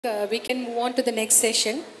We can move on to the next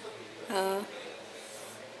session.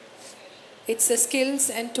 It's the skills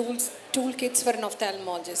and toolkits for an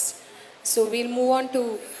ophthalmologist. So we'll move on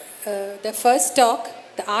to the first talk,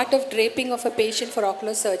 the art of draping of a patient for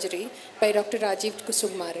ocular surgery by Dr. Rajiv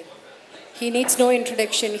Kusumaran. He needs no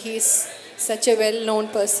introduction. He is such a well-known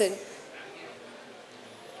person.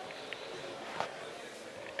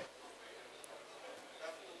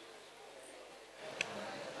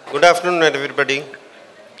 Good afternoon, everybody.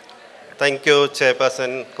 Thank you,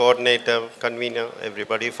 Chairperson, Coordinator, Convener,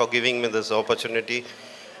 everybody, for giving me this opportunity.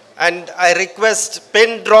 And I request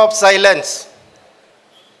pin drop silence.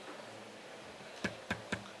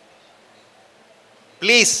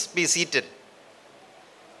 Please be seated.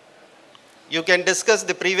 You can discuss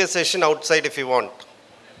the previous session outside if you want.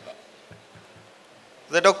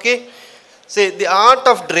 Is that okay? See, the art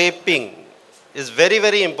of draping is very,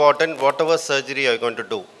 very important, whatever surgery you are going to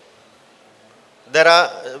do. There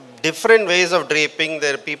are different ways of draping,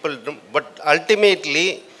 there are people, but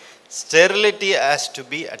ultimately sterility has to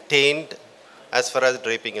be attained as far as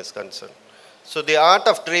draping is concerned. So the art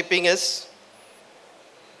of draping is,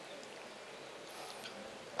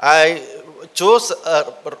 I chose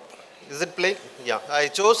is it playing? Yeah, I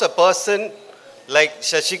chose a person like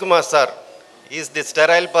Shashikumar sir. He is the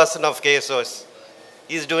sterile person of KSOS.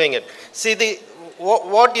 He is doing it. See,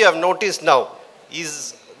 what you have noticed now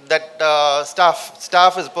is that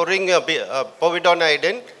staff is pouring a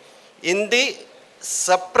povidone in the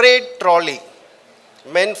separate trolley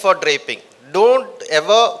meant for draping. Don't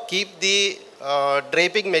ever keep the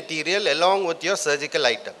draping material along with your surgical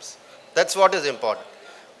items. That's what is important.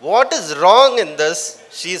 What is wrong in this?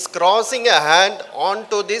 She is crossing a hand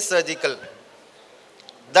onto the surgical.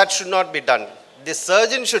 That should not be done. The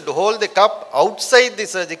surgeon should hold the cup outside the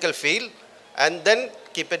surgical field and then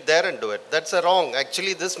keep it there and do it. That's wrong.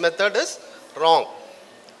 Actually, this method is wrong.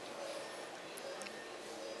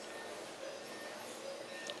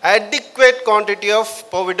 Adequate quantity of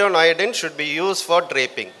povidone iodine should be used for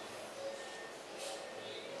draping.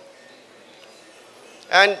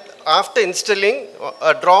 And after instilling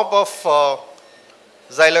a drop of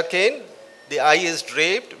xylocaine, the eye is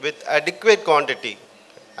draped with adequate quantity.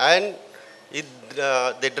 And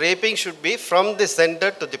the draping should be from the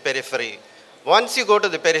center to the periphery. Once you go to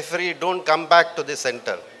the periphery, don't come back to the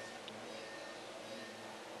center.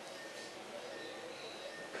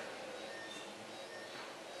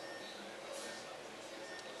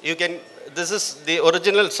 You can, this is the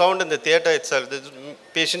original sound in the theater itself. The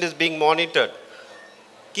patient is being monitored.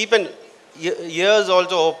 Keep an ears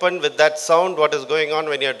also open with that sound, what is going on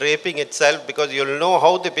when you're draping itself, because you'll know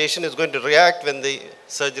how the patient is going to react when the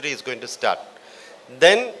surgery is going to start.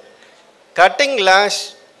 Then, cutting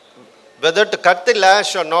lash, whether to cut the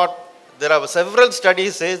lash or not, there are several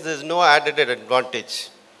studies says there is no added advantage.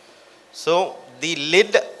 So, the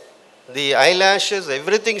lid, the eyelashes,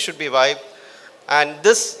 everything should be wiped. And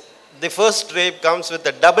this, the first drape comes with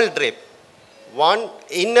a double drape. One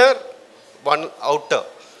inner, one outer.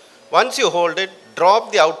 Once you hold it,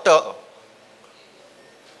 drop the outer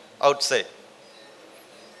outside.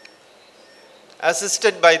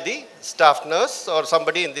 Assisted by the staff nurse or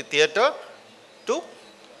somebody in the theater to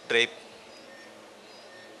drape.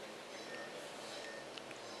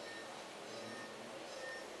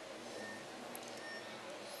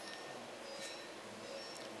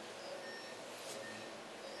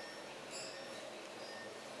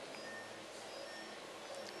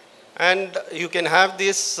 And you can have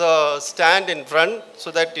this stand in front so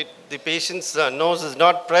that the patient's nose is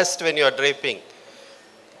not pressed when you are draping.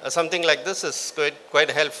 Something like this is quite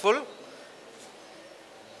helpful.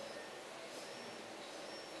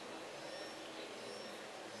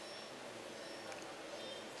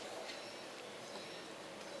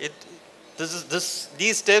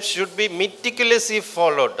 These steps should be meticulously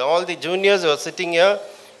followed. All the juniors who are sitting here,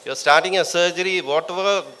 you're starting a surgery,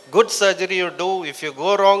 whatever good surgery you do, if you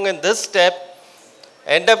go wrong in this step,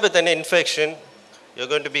 end up with an infection, you're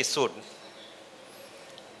going to be sued.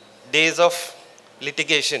 Days of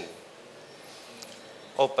litigation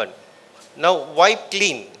open. Now wipe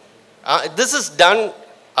clean. This is done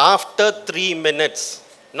after 3 minutes,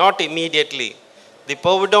 not immediately. The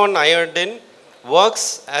povidone iodine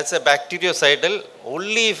works as a bactericidal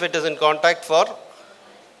only if it is in contact for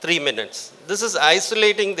 3 minutes. This is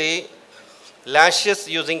isolating the lashes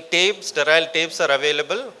using tape. Sterile tapes are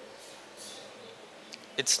available.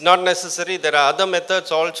 It's not necessary. There are other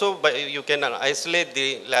methods also, but you can isolate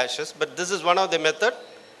the lashes. But this is one of the methods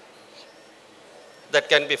that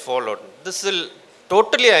can be followed. This will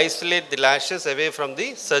totally isolate the lashes away from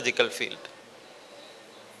the surgical field.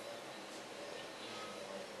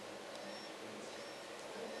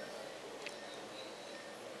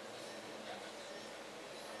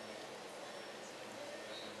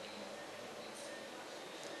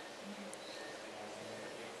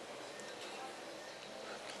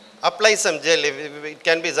 apply some gel. It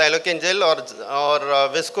can be xylocaine gel or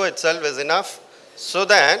visco itself is enough, so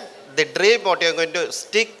that the drape what you are going to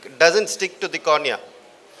stick doesn't stick to the cornea.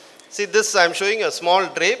 See this, I am showing a small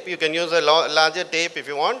drape. You can use a larger tape if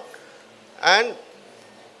you want, and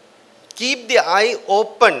keep the eye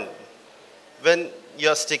open when you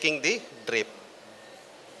are sticking the drape.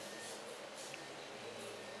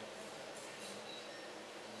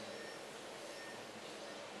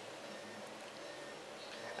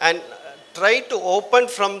 And try to open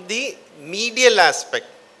from the medial aspect.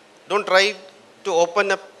 Don't try to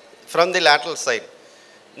open up from the lateral side.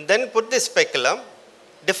 Then put the speculum.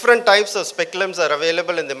 Different types of speculums are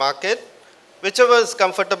available in the market. Whichever is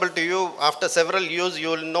comfortable to you, after several use, you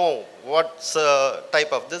will know what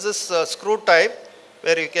type of. This is a screw type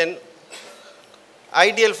where you can,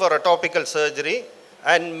 ideal for a topical surgery,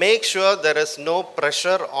 and make sure there is no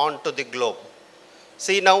pressure onto the globe.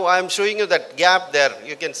 See, now I am showing you that gap there.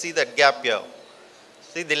 You can see that gap here.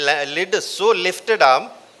 See, the lid is so lifted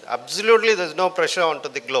up, absolutely there is no pressure onto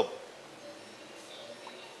the globe.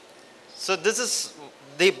 So this is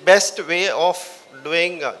the best way of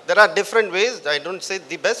doing. There are different ways. I don't say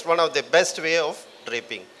the best, one of the best way of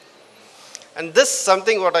draping. And this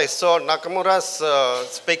something what I saw, Nakamura's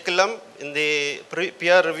speculum in the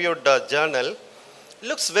peer-reviewed journal.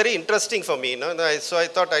 Looks very interesting for me, so I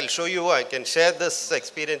thought I'll show you. I can share this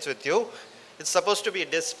experience with you. It's supposed to be a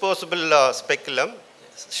disposable speculum.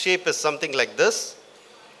 Shape is something like this,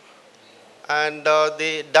 and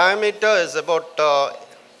the diameter is about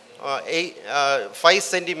 5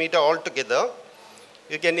 centimeter altogether.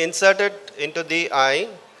 You can insert it into the eye,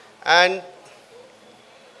 and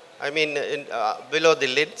below the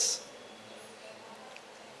lids.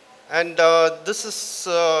 And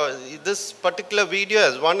this particular video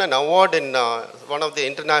has won an award in one of the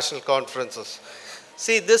international conferences.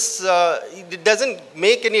 See, this it doesn't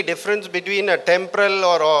make any difference between a temporal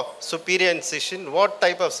or a superior incision, what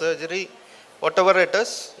type of surgery, whatever it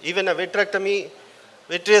is. Even a vitrectomy,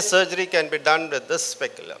 vitreous surgery can be done with this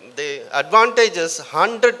speculum. The advantage is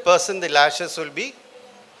 100% the lashes will be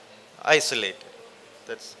isolated.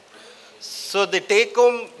 So the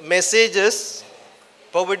take-home message is,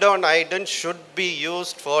 povidone iodine should be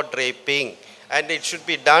used for draping, and it should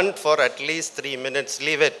be done for at least 3 minutes.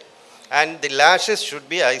 Leave it. And the lashes should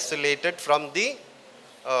be isolated from the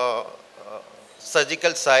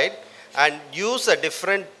surgical side, and use a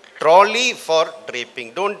different trolley for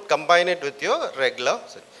draping. Don't combine it with your regular.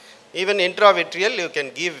 Even intravitreal you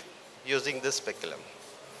can give using this speculum.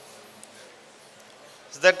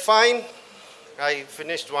 Is that fine? I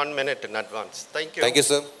finished 1 minute in advance. Thank you. Thank you,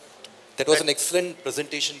 sir. That was an excellent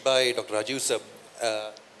presentation by Dr. Rajiv, sir.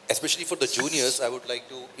 Especially for the juniors, I would like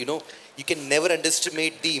to, you can never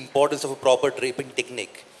underestimate the importance of a proper draping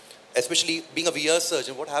technique. Especially being a VR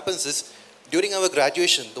surgeon, what happens is, during our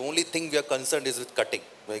graduation, the only thing we are concerned is with cutting.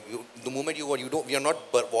 Like the moment we are not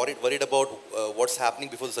worried about what's happening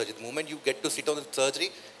before the surgery. The moment you get to sit on the surgery,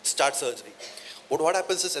 start surgery. But what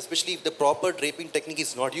happens is, especially if the proper draping technique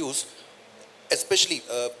is not used, especially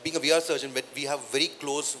being a VR surgeon, when we have very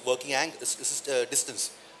close working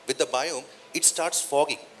distance with the biome, it starts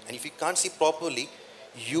fogging. And if you can't see properly,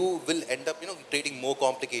 you will end up, creating more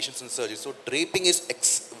complications in surgery. So draping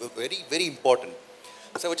is very, very important.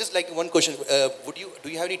 So I would just like one question. Do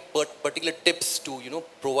you have any particular tips to,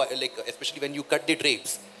 provide, like, especially when you cut the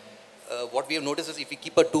drapes? What we have noticed is if you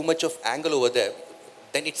keep too much of angle over there,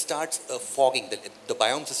 then it starts fogging. The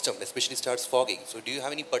biome system especially starts fogging. So do you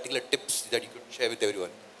have any particular tips that you could share with everyone?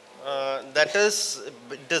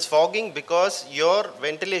 It is fogging because your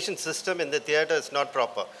ventilation system in the theater is not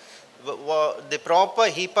proper. The proper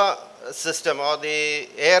HEPA system or the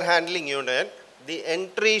air handling unit, the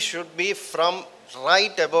entry should be from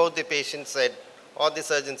right above the patient's head or the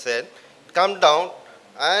surgeon's head, come down,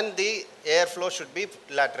 and the airflow should be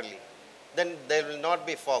laterally. Then there will not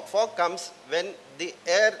be fog. Fog comes when the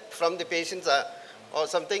air from the patients or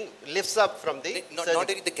something lifts up from the not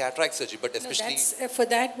only the cataract surgery, but especially... No, for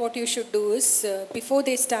that, what you should do is, before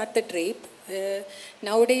they start the drape,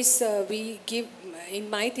 nowadays we give, in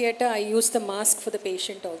my theater, I use the mask for the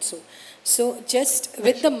patient also. So just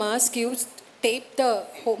with the mask, you tape the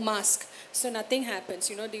mask. So nothing happens,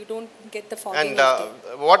 you don't get the fogging.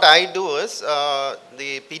 And what I do is,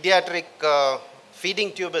 the pediatric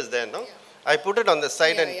feeding tube is there, no? Yeah. I put it on the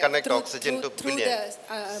side and connect oxygen to through the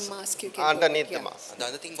mask you can underneath the mask. And the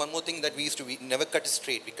other thing, one more thing that we never cut it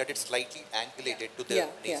straight. We cut it slightly angulated to the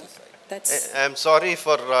nasal side. I'm sorry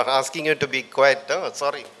for asking you to be quiet.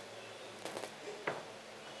 Sorry.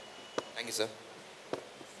 Thank you, sir.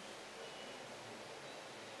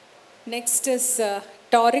 Next is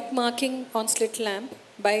toric marking on slit lamp.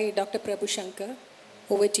 by Dr. Prabhu Shankar.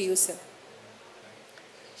 Over to you, sir.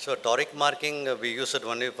 So toric marking, we use it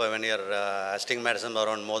only for when you're astigmatism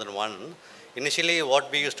around more than one. Initially,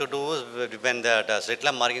 what we used to do is when the slit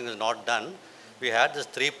lamp marking is not done, we had this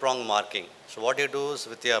three-prong marking. So what you do is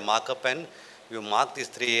with your marker pen, you mark these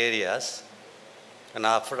three areas, and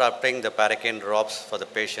after applying the paracaine drops for the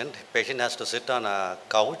patient has to sit on a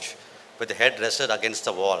couch with the head rested against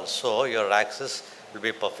the wall. So your axis will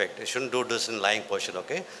be perfect. You shouldn't do this in lying posture,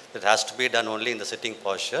 okay? It has to be done only in the sitting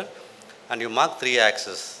posture. And you mark three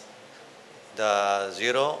axes, the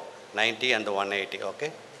 0, 90 and the 180,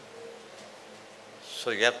 okay?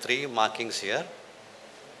 So you have three markings here.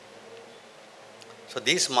 So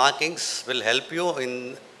these markings will help you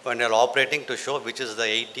in when you're operating to show which is the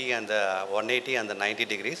 80 and the 180 and the 90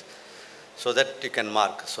 degrees, so that you can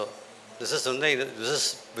mark. So this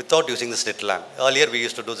is without using the slit lamp. Earlier we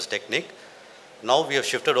used to do this technique. Now we have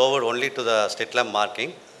shifted over only to the slit lamp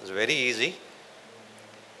marking. It's very easy.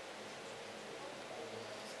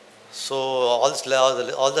 So all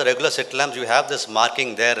the regular slit lamps, you have this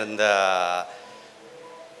marking there in the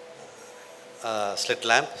slit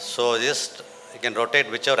lamp. So just you can rotate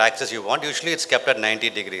whichever axis you want. Usually it's kept at 90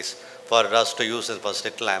 degrees for us to use it for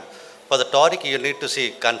slit lamp. For the toric, you need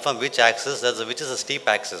to confirm which axis, which is a steep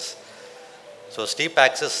axis. So steep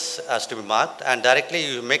axis has to be marked, and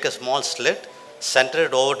directly you make a small slit, center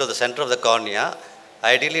it over to the center of the cornea.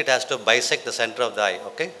 Ideally it has to bisect the center of the eye,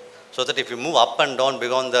 okay? So that if you move up and down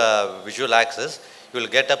beyond the visual axis, you will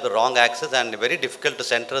get up the wrong axis, and very difficult to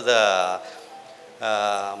center the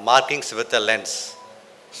markings with the lens.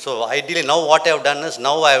 So ideally now what I have done is,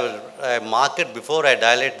 now I mark it before I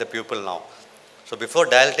dilate the pupil now. So before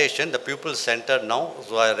dilatation, the pupil is centered now,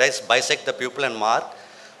 so I bisect the pupil and mark.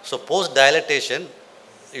 So post dilatation,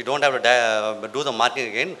 you don't have to do the marking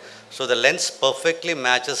again. So the lens perfectly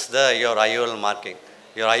matches your IOL marking.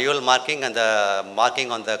 Your IOL marking and the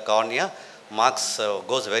marking on the cornea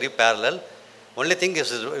goes very parallel. Only thing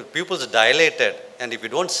is, if pupil is dilated and if you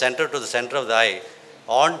don't center to the center of the eye,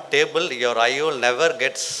 on table your IOL never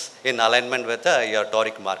gets in alignment with your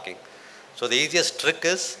toric marking. So the easiest trick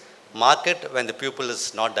is mark it when the pupil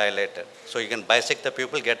is not dilated. So you can bisect the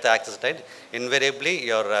pupil, get the axis right. Invariably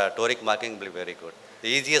your toric marking will be very good. The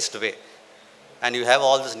easiest way. And you have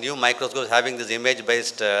all these new microscopes having this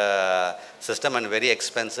image-based system, and very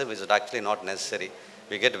expensive, which is actually not necessary.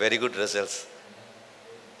 We get very good results.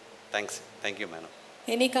 Thanks. Thank you, Menon.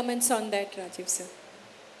 Any comments on that, Rajiv sir?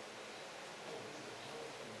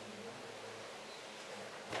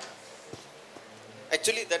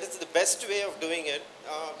 Actually, that is the best way of doing it,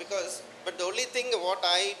 but the only thing what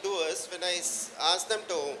I do is, when I ask them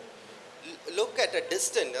to look at a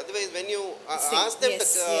distance, otherwise when you ask them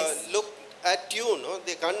to look at you,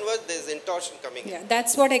 they convert, there's intorsion coming in. Yeah,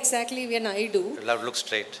 that's what exactly when I do. You'll have to look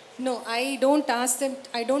straight. No, I don't ask them,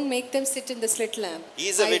 I don't make them sit in the slit lamp.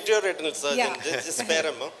 He's a vitreoretinal surgeon, just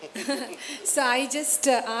spare him. So I just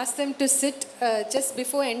ask them to sit, just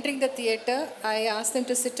before entering the theatre, I ask them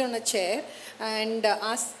to sit on a chair and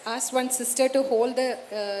ask one sister to hold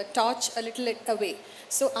the torch a little away.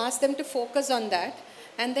 So ask them to focus on that,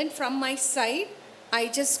 and then from my side, I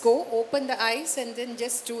just go, open the eyes, and then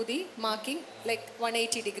just do the marking like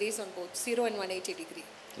 180 degrees on both, 0 and 180 degree.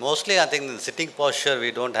 Mostly, I think in sitting posture,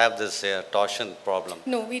 we don't have this torsion problem.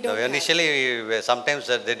 No, we don't. Initially, sometimes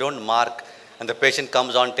they don't mark, and the patient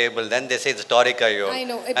comes on table, then they say it's toric IOL. I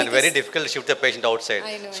know. And very difficult to shift the patient outside.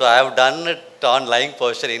 I know. So I have done it on lying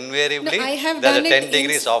posture. Invariably, no, I have there's done a 10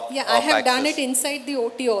 degrees off. Yeah, I have done it inside the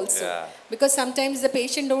OT also. Yeah. Because sometimes the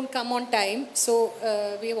patient don't come on time, so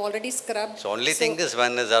we have already scrubbed. So only thing is,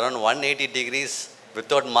 when it's around 180 degrees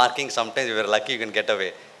without marking, sometimes if you're lucky, you can get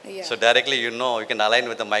away. Yeah. So directly, you can align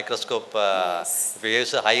with the microscope. Yes. If you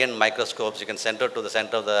use high-end microscopes, you can center to the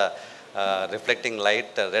center of the reflecting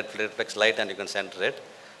light, red reflex light, and you can center it.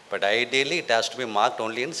 But ideally, it has to be marked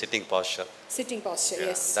only in sitting posture. Sitting posture, Yeah,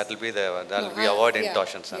 yes. that will be we avoid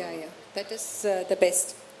intorsions. Yeah, that is the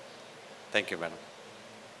best. Thank you, madam.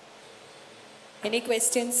 Any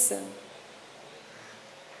questions?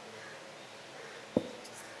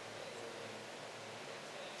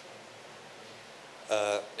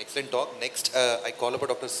 Excellent talk. Next, I call upon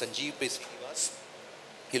Dr. Sanjeev Srinivas.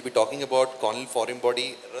 He'll be talking about corneal foreign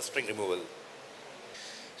body rust ring removal.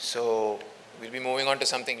 So we'll be moving on to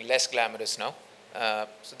something less glamorous now.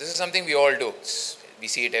 So this is something we all do. We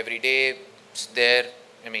see it every day. It's there.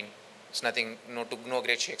 I mean, it's nothing, no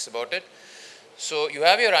great shakes about it. So you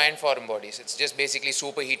have your iron foreign bodies. It's just basically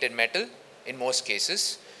superheated metal in most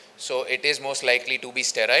cases. So it is most likely to be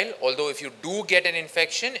sterile. Although if you do get an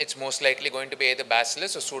infection, it's most likely going to be either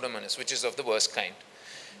bacillus or pseudomonas, which is of the worst kind.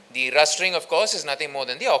 The rustering, of course, is nothing more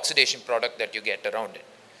than the oxidation product that you get around it.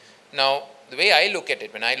 Now, the way I look at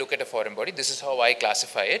it, when I look at a foreign body, this is how I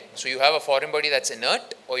classify it. So you have a foreign body that's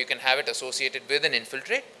inert, or you can have it associated with an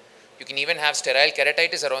infiltrate. You can even have sterile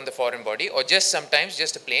keratitis around the foreign body, or just sometimes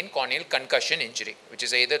just a plain corneal concussion injury, which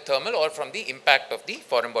is either thermal or from the impact of the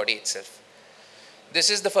foreign body itself. This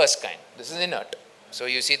is the first kind. This is inert. So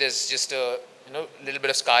you see there's just a little bit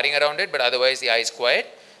of scarring around it, but otherwise the eye is quiet.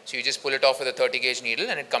 So you just pull it off with a 30 gauge needle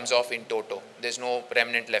and it comes off in toto. There's no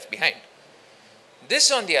remnant left behind.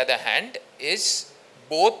 This, on the other hand, is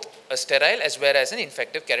both a sterile as well as an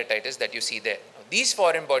infective keratitis that you see there. Now, these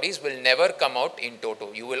foreign bodies will never come out in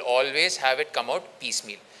toto. You will always have it come out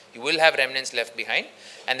piecemeal. You will have remnants left behind,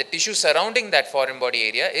 and the tissue surrounding that foreign body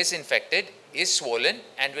area is infected, is swollen,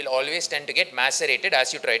 and will always tend to get macerated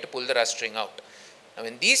as you try to pull the rustring out. Now,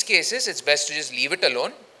 in these cases, it's best to just leave it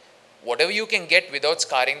alone. Whatever you can get without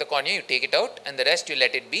scarring the cornea, you take it out, and the rest you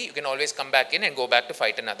let it be. You can always come back in and go back to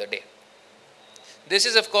fight another day. This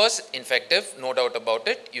is, of course, infective, no doubt about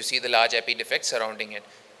it. You see the large epi defects surrounding it.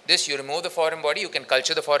 This, you remove the foreign body, you can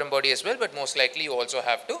culture the foreign body as well, but most likely you also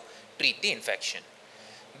have to treat the infection.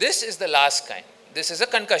 This is the last kind. This is a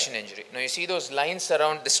concussion injury. Now you see those lines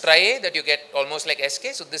around the striae that you get almost like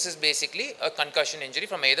SK. So this is basically a concussion injury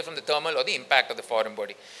from either from the thermal or the impact of the foreign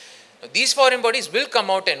body. Now, these foreign bodies will come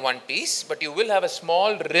out in one piece, but you will have a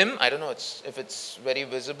small rim. I don't know if it's very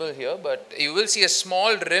visible here, but you will see a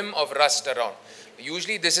small rim of rust around.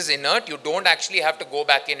 Usually this is inert. You don't actually have to go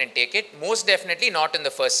back in and take it. Most definitely not in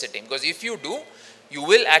the first sitting, because if you do, you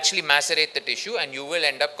will actually macerate the tissue and you will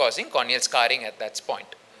end up causing corneal scarring at that point.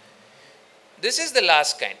 This is the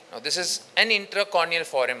last kind. Now this is an intracorneal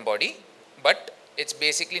foreign body, but it's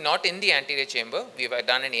basically not in the anterior chamber. We have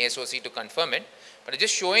done an ASOC to confirm it, but I'm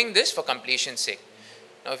just showing this for completion's sake.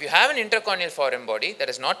 Now if you have an intracorneal foreign body that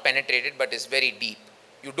is not penetrated but is very deep,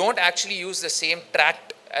 you don't actually use the same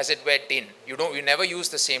tract as it went in. You never use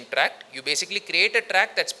the same tract. You basically create a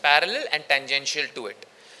tract that's parallel and tangential to it.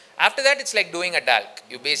 After that, it's like doing a DALC.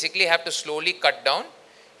 You basically have to slowly cut down.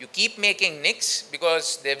 You keep making nicks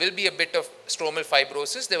because there will be a bit of stromal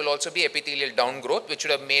fibrosis. There will also be epithelial downgrowth, which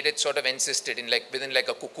would have made it sort of encysted in within like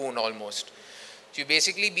a cocoon almost. So you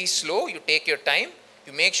basically be slow. You take your time.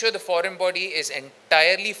 You make sure the foreign body is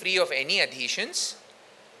entirely free of any adhesions.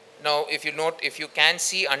 Now, if you can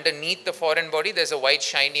see underneath the foreign body, there's a white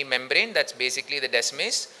shiny membrane. That's basically the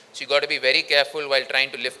desmase. So you got to be very careful while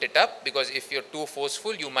trying to lift it up, because if you're too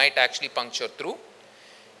forceful, you might actually puncture through.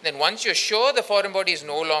 Then once you're sure the foreign body is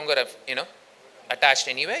no longer, attached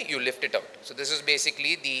anywhere, you lift it out. So this is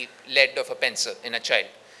basically the lead of a pencil in a child.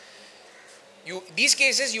 These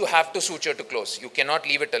cases, you have to suture to close. You cannot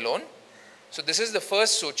leave it alone. So this is the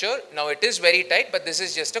first suture. Now it is very tight, but this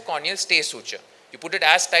is just a corneal stay suture. You put it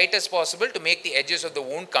as tight as possible to make the edges of the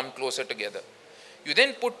wound come closer together. You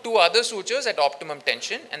then put two other sutures at optimum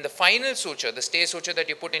tension, and the final suture, the stay suture that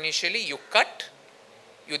you put initially, you cut,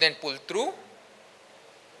 you then pull through,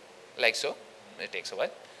 like so. It takes a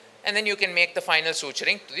while. And then you can make the final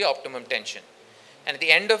suturing to the optimum tension. And at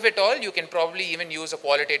the end of it all, you can probably even use a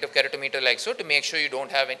qualitative keratometer like so to make sure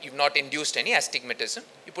you've not induced any astigmatism.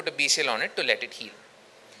 You put a BCL on it to let it heal.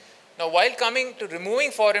 Now, while coming to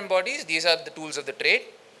removing foreign bodies, these are the tools of the trade.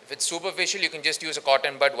 If it's superficial, you can just use a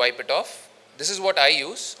cotton bud, wipe it off. This is what I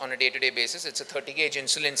use on a day-to-day basis. It's a 30 gauge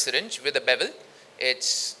insulin syringe with a bevel.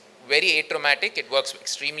 It's very atraumatic. It works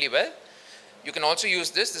extremely well. You can also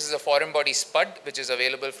use this. This is a foreign body spud, which is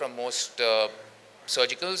available from most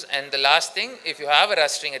surgicals. And the last thing, if you have a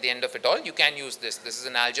rustring at the end of it all, you can use this. This is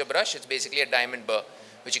an alga brush. It's basically a diamond burr,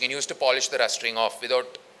 which you can use to polish the rustring off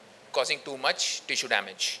without causing too much tissue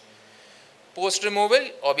damage. Post removal,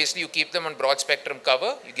 obviously you keep them on broad spectrum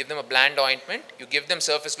cover, you give them a bland ointment, you give them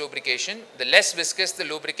surface lubrication. The less viscous the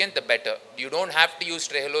lubricant, the better. You don't have to use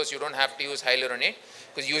trehalose, you don't have to use hyaluronate,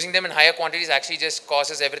 because using them in higher quantities actually just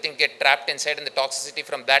causes everything to get trapped inside, and the toxicity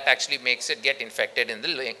from that actually makes it get infected in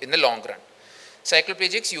the long run.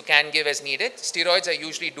 Cycloplegics you can give as needed. Steroids I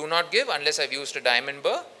usually do not give unless I've used a diamond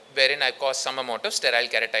burr, wherein I've caused some amount of sterile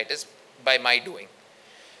keratitis by my doing.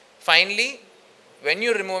 Finally, when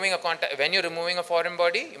you're removing a foreign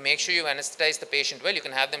body, you make sure you anesthetize the patient well. You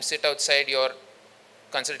can have them sit outside your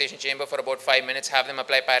consultation chamber for about 5 minutes, have them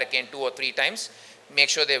apply Paracaine 2 or 3 times. Make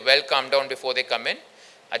sure they're well calmed down before they come in.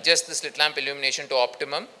 Adjust the slit lamp illumination to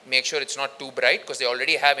optimum. Make sure it's not too bright because they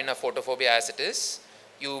already have enough photophobia as it is.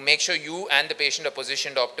 You make sure you and the patient are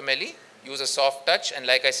positioned optimally. Use a soft touch, and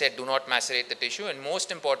like I said, do not macerate the tissue, and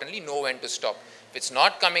most importantly, know when to stop. If it's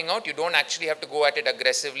not coming out, you don't actually have to go at it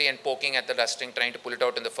aggressively and poking at the rustring, trying to pull it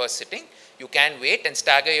out in the first sitting. You can wait and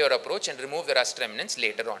stagger your approach and remove the rust remnants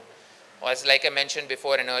later on. As like I mentioned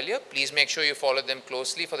before and earlier, please make sure you follow them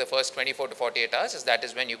closely for the first 24 to 48 hours, as that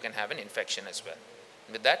is when you can have an infection as well.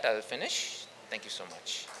 With that, I'll finish. Thank you so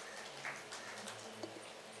much.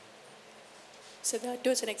 So that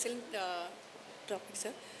was an excellent topic,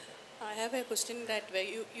 sir. I have a question that where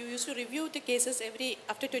you used to review the cases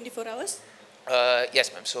after 24 hours?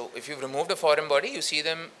 Yes, ma'am. So if you've removed a foreign body, you see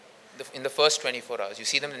them in the first 24 hours. You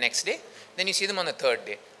see them the next day, then you see them on the third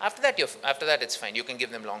day. After that, it's fine. You can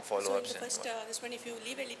give them long follow-ups. So in the first, this one, if you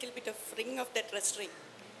leave a little bit of ring of that rust ring.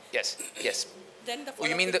 Yes, yes. Then the oh,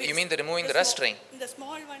 you mean the removing the rust ring? The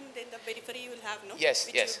small one, then the periphery you will have, no? Yes,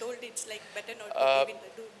 Which yes. you told it's like better not to give in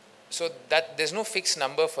the So that there's no fixed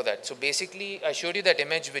number for that. So basically, I showed you that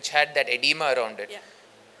image which had that edema around it. Yeah.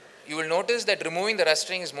 You will notice that removing the rust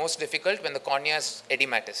ring is most difficult when the cornea is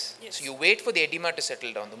edematous. Yes. So you wait for the edema to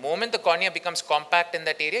settle down. The moment the cornea becomes compact in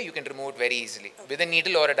that area, you can remove it very easily. Okay. With a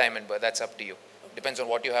needle or a diamond burr, that's up to you. Okay. Depends on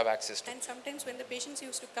what you have access to. And sometimes when the patients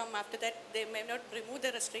used to come after that, they may not remove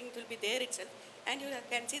the rust ring, it will be there itself. And you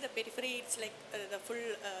can see the periphery, it's like the full,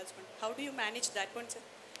 how do you manage that one, sir?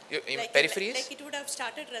 Like peripheries? Like it would have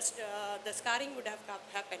started, the scarring would have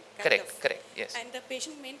happened. Correct, yes. And the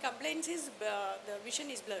patient main complaints is the vision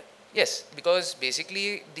is blurred. Yes, because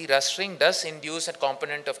basically the rust ring does induce a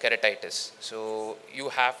component of keratitis. So you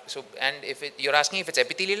have, and if you're asking if it's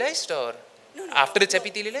epithelialized or after it's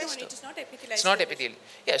epithelialized? No, it is not epithelialized. It's not epithelial.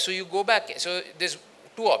 Yeah, so you go back, so there's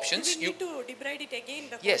two options. You need to debride it again,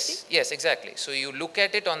 the whole Yes, thing? yes, exactly. So you look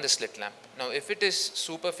at it on the slit lamp. Now, if it is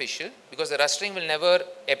superficial, because the rust ring will never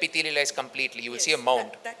epithelialize completely, you will see a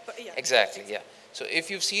mound. Yeah, Exactly, yeah. So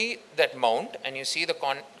if you see that mound and you see the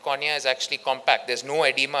cornea is actually compact, there's no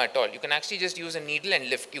edema at all, you can actually just use a needle and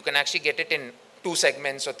lift. You can actually get it in 2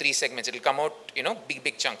 segments or 3 segments. It will come out,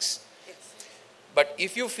 big chunks. Yes. But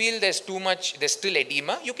if you feel there's too much, there's still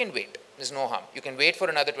edema, you can wait. There's no harm. You can wait for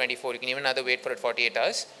another 24. You can even wait for it 48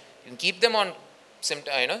 hours. You can keep them on,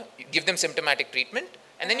 give them symptomatic treatment,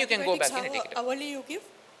 and then you can go back in and take it. How early you give?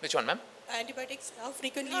 Which one, ma'am? Antibiotics, how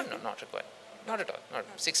frequently? No, not required. Not at all. Not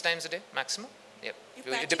 6 times a day maximum. Yep. You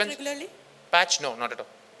patch it regularly? Patch? No, not at all.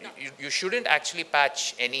 No. You shouldn't actually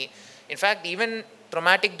patch any. In fact, even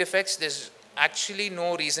traumatic defects, there's actually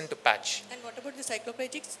no reason to patch. And what about the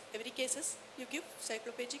cycloplegics? Every cases you give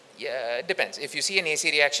cycloplegic? Yeah, it depends. If you see an AC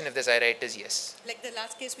reaction, if there's iritis, yes. Like the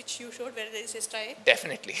last case which you showed where there is a striae?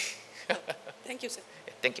 Definitely. Thank you, sir.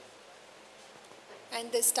 Yeah, thank you.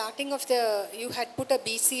 And the starting of you had put a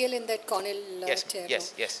BCL in that corneal tear.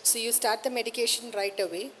 Yes. So you start the medication right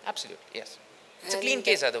away. Absolutely, yes. It's a clean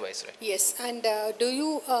case otherwise, right? Yes, and do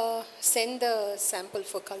you send the sample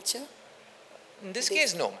for culture? In this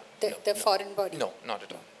case, no. The foreign body? No, not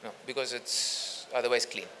at all. No, because it's otherwise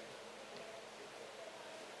clean.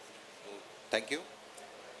 Thank you.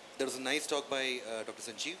 There was a nice talk by Dr.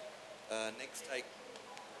 Sanjeev. Next,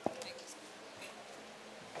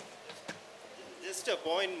 Just a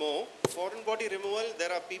point more. Foreign body removal,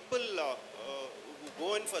 there are people who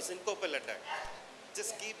go in for syncopal attack.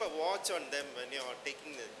 Just keep a watch on them when you are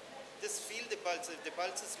taking it. Just feel the pulse. If the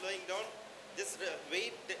pulse is slowing down, just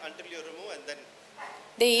wait until you remove and then.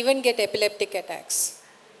 They even get epileptic attacks.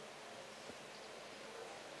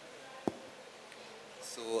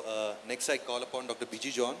 So next I call upon Dr.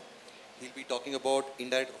 B.G. John. He'll be talking about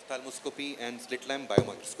indirect ophthalmoscopy and slit lamp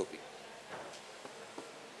biomicroscopy.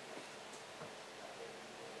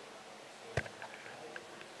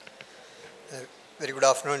 Very good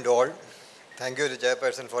afternoon to all. Thank you to the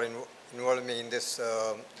chairperson for involving me in this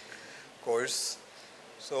course.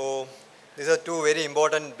 So these are 2 very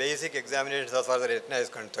important basic examinations as far as the retina is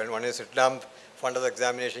concerned. One is slit lamp fundus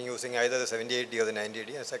examination using either the 78D or the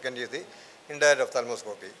 90D, and second is the indirect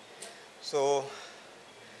ophthalmoscopy. So,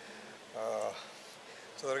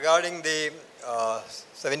 regarding the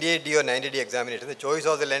 78D or 90D examination, the choice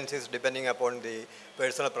of the lens is depending upon the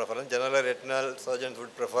personal preference. General retinal surgeons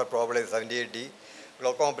would prefer probably the 78D.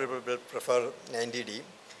 Glaucoma people will prefer 90D.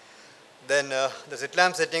 Then the slit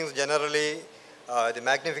lamp settings generally the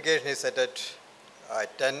magnification is set at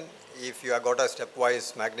 10 if you have got a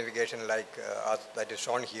stepwise magnification like that is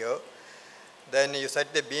shown here. Then you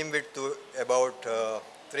set the beam width to about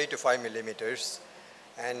 3 to 5 millimeters,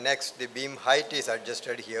 and next the beam height is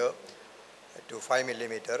adjusted here to 5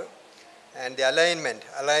 millimeter, and the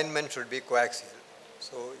alignment should be coaxial.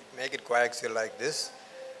 So make it coaxial like this,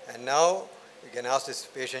 and now you can ask this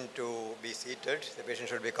patient to be seated. The patient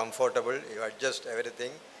should be comfortable. You adjust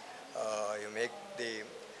everything. You make the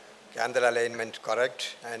candle alignment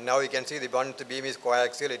correct, and now you can see once the beam is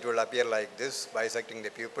coaxial, it will appear like this, bisecting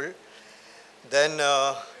the pupil. Then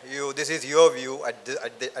this is your view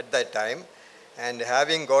at that time, And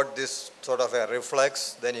having got this sort of a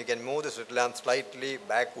reflex, then you can move the slit lamp slightly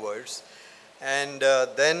backwards, and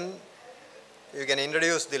then you can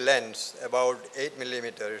introduce the lens about 8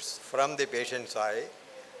 millimeters from the patient's eye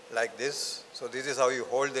like this. So this is how you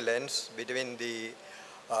hold the lens between the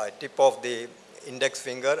tip of the index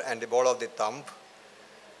finger and the ball of the thumb.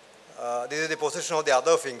 This is the position of the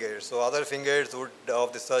other fingers. So other fingers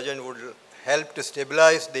of the surgeon would help to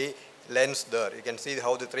stabilize the lens there. You can see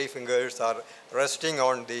how the 3 fingers are resting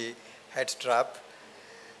on the head strap.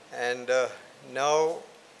 And now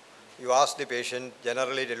you ask the patient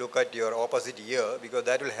generally to look at your opposite ear, because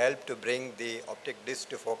that will help to bring the optic disc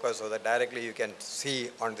to focus so that directly you can see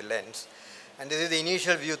on the lens. And this is the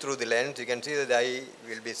initial view through the lens. You can see that the eye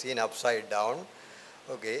will be seen upside down.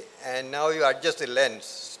 Okay, and now you adjust the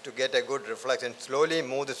lens to get a good reflex and slowly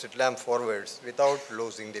move the slit lamp forwards without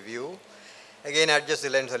losing the view. Again, adjust the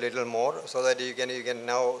lens a little more so that you can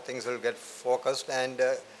now things will get focused, and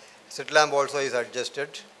slit lamp also is adjusted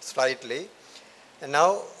slightly. And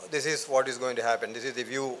now this is what is going to happen. This is the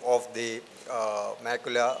view of the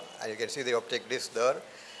macula, and you can see the optic disc there.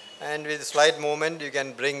 And with slight movement, you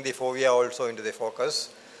can bring the fovea also into the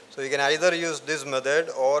focus. So you can either use this method,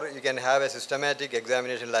 or you can have a systematic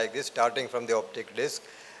examination like this, starting from the optic disc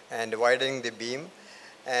and widening the beam,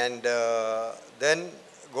 and then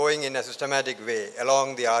going in a systematic way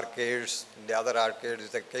along the arcades, the other arcades is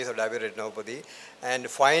the case of diabetic retinopathy, and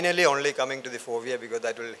finally only coming to the fovea, because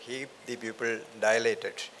that will keep the pupil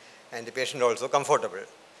dilated and the patient also comfortable.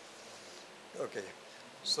 Okay,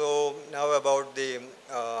 so now about the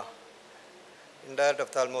indirect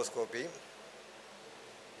ophthalmoscopy.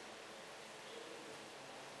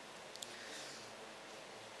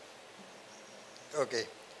 Okay,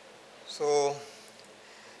 so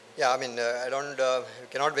yeah, I mean, I don't,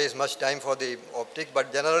 cannot waste much time for the optic,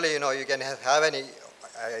 but generally, you can have an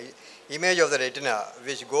image of the retina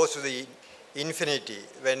which goes to the infinity.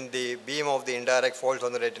 When the beam of the indirect falls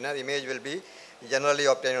on the retina, the image will be generally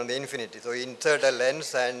obtained on the infinity. So you insert a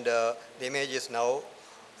lens, and the image is now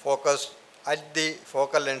focused at the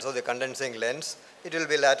focal length of the condensing lens. It will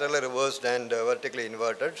be laterally reversed and vertically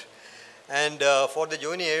inverted. And for the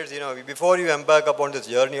juniors, before you embark upon this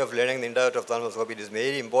journey of learning the indirect ophthalmoscopy, it is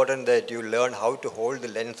very important that you learn how to hold the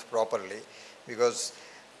lens properly, because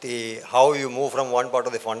how you move from one part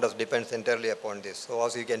of the fundus depends entirely upon this. So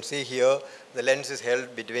as you can see here, the lens is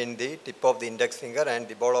held between the tip of the index finger and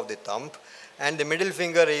the ball of the thumb, and the middle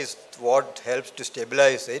finger is what helps to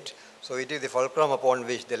stabilize it. So it is the fulcrum upon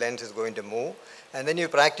which the lens is going to move. And then you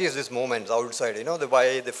practice these movements outside,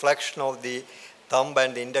 by the flexion of the thumb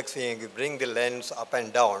and the index finger, you bring the lens up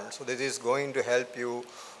and down. So this is going to help you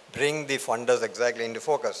bring the fundus exactly into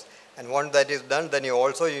focus. And once that is done, then you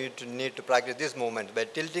also need to practice this movement by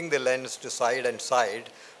tilting the lens to side and side,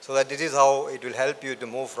 so that this is how it will help you to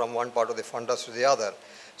move from one part of the fundus to the other.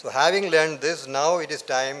 So having learned this, now it is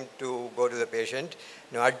time to go to the patient.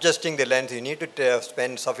 Adjusting the lens, you need to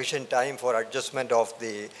spend sufficient time for adjustment of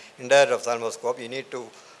the indirect ophthalmoscope. You need to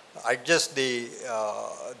adjust the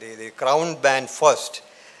crown band first,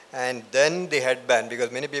 and then the headband,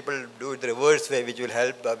 because many people do it the reverse way, which will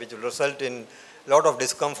help, which will result in a lot of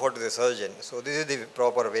discomfort to the surgeon. So this is the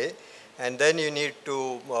proper way. And then you need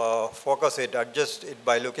to focus it, adjust it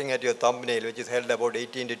by looking at your thumbnail, which is held about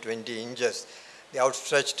 18 to 20 inches, the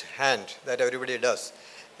outstretched hand that everybody does.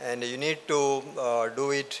 And you need to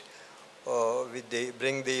do it with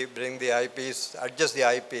bring the eyepiece, adjust the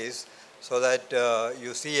eyepiece, so that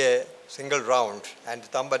you see a single round and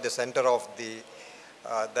thumb at the center of the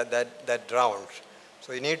that round.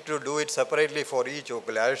 So you need to do it separately for each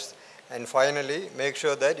oculars, and finally make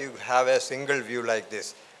sure that you have a single view like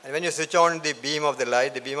this. And when you switch on the beam of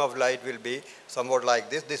light will be somewhat like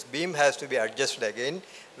this. This beam has to be adjusted again.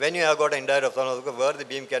 When you have got an indirect ophthalmoscope where the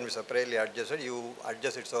beam can be separately adjusted, you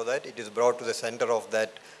adjust it so that it is brought to the center of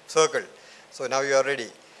that circle. So now you are ready.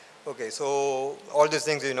 Okay, so all these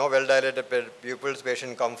things, well dilated pupils,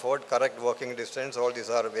 patient comfort, correct working distance, all these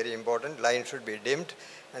are very important. Line should be dimmed,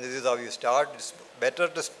 and this is how you start. It's better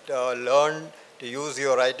to learn to use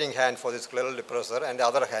your writing hand for the scleral depressor and the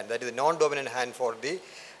other hand, that is the non-dominant hand, for the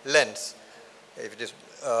lens. If it is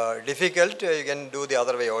difficult, you can do the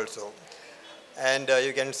other way also. And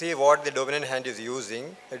you can see what the dominant hand is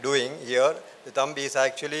doing here. The thumb is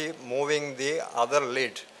actually moving the other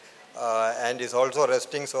lid and is also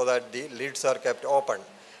resting so that the lids are kept open.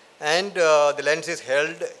 And the lens is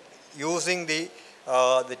held using the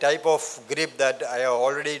type of grip that I have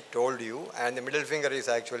already told you, and the middle finger is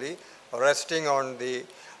actually resting on the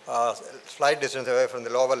slight distance away from the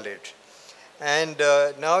lower lid. And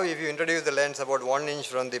now if you introduce the lens about 1 inch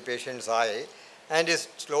from the patient's eye, and is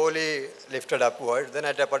slowly lifted upwards. Then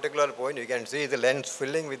at a particular point, you can see the lens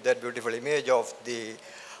filling with that beautiful image of the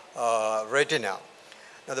retina.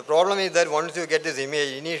 Now the problem is that once you get this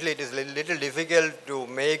image, initially it is a little difficult to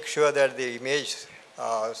make sure that the image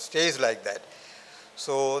stays like that.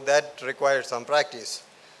 So that requires some practice.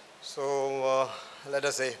 So let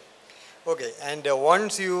us say, okay, and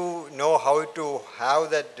once you know how to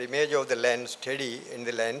have that image of the lens steady in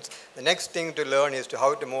the lens, the next thing to learn is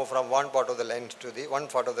how to move from one part of the lens to the one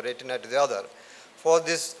part of the retina to the other. For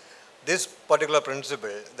this particular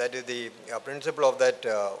principle, that is the principle of that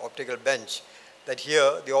optical bench, that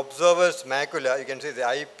here the observer's macula, you can see the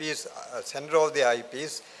eyepiece, center of the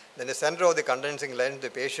eyepiece, then the center of the condensing lens, the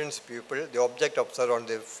patient's pupil, the object observed on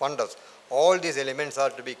the fundus. All these elements are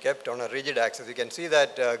to be kept on a rigid axis. You can see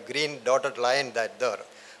that green dotted line that there.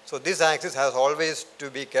 So this axis has always to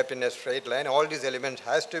be kept in a straight line. All these elements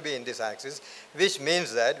has to be in this axis, which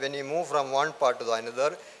means that when you move from one part to the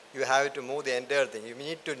another, you have to move the entire thing. You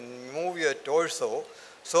need to move your torso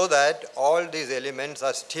so that all these elements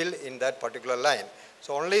are still in that particular line.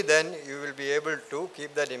 So only then you will be able to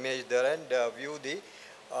keep that image there and view the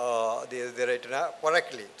retina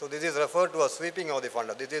correctly. So this is referred to as sweeping of the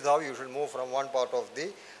fundus. This is how you should move from one part of the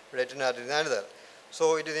retina to another.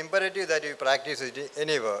 So it is imperative that you practice it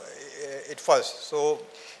anywhere, it first. So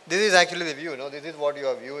this is actually the view. This is what you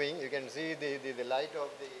are viewing. You can see the light of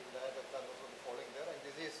the falling there, and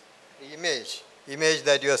this is the image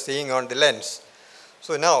that you are seeing on the lens.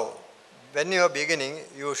 So now, when you are beginning,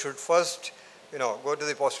 you should first, go to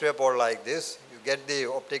the posterior pole like this. You get the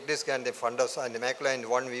optic disc and the fundus and the macula in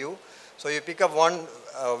one view. So you pick up one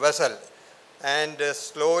vessel and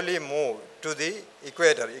slowly move to the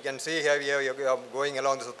equator. You can see here you are going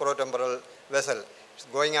along the supratemporal vessel. It's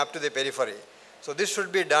going up to the periphery. So this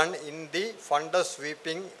should be done in the fundus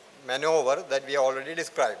sweeping maneuver that we already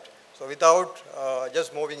described. So without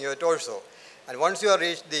just moving your torso. And once you have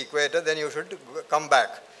reached the equator, then you should come back.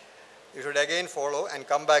 You should again follow and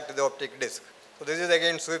come back to the optic disc. So this is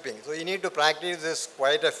again sweeping. So you need to practice this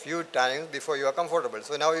quite a few times before you are comfortable.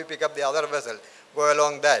 So now you pick up the other vessel, go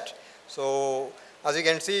along that. So as you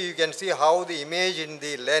can see how the image in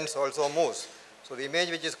the lens also moves. So the image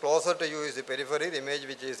which is closer to you is the periphery, the image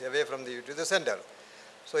which is away from you to the center.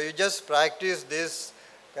 So you just practice this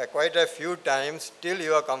quite a few times till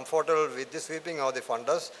you are comfortable with the sweeping of the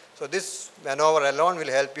fundus. So this maneuver alone will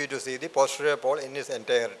help you to see the posterior pole in its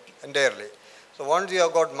entirely. So once you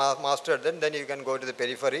have got mastered, then you can go to the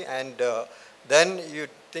periphery, and then you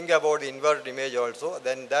think about the inverted image also.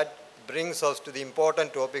 Then that brings us to the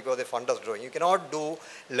important topic of the fundus drawing. You cannot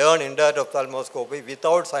learn indirect ophthalmoscopy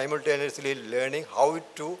without simultaneously learning how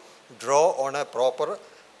to draw on a proper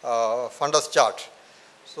fundus chart.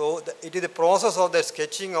 So it is the process of the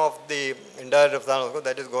sketching of the indirect ophthalmoscope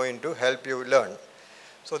that is going to help you learn.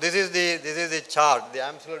 So this is the chart, the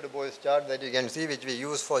Amsler-Dubois chart that you can see, which we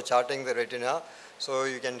use for charting the retina. So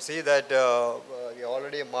you can see that we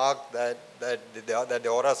already marked that the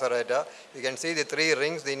ora serrata. You can see the three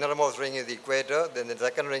rings. The innermost ring is the equator. Then the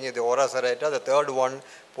second ring is the ora serrata. The third one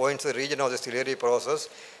points the region of the ciliary process.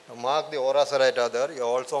 You mark the ora serrata there. You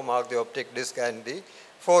also mark the optic disc and the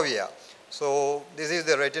fovea. So this is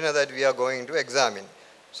the retina that we are going to examine.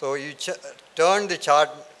 So you turn the chart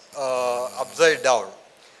upside down.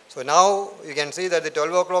 So now you can see that the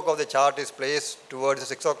 12 o'clock of the chart is placed towards the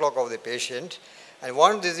 6 o'clock of the patient. And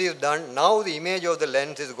once this is done, now the image of the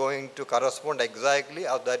lens is going to correspond exactly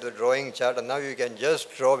as that the drawing chart. And now you can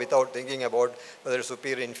just draw without thinking about whether it's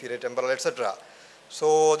superior, inferior, temporal, etc.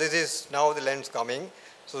 So this is now the lens coming.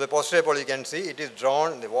 So the posterior pole, you can see it is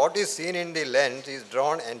drawn. What is seen in the lens is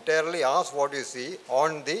drawn entirely as what you see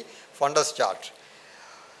on the fundus chart.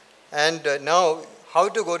 And now how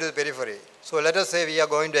to go to the periphery. So let us say we are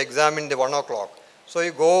going to examine the 1 o'clock. So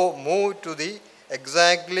you move to the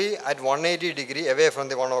exactly at 180 degree away from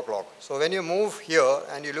the 1 o'clock. So when you move here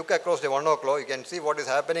and you look across the 1 o'clock, you can see what is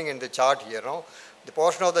happening in the chart here. Now, the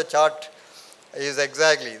portion of the chart is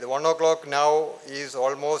exactly, the 1 o'clock now is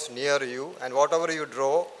almost near you, and whatever you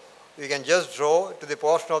draw, you can just draw to the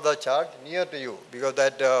portion of the chart near to you, because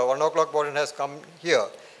that 1 o'clock portion has come here.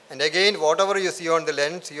 And again, whatever you see on the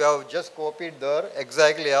lens, you have just copied there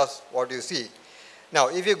exactly as what you see. Now,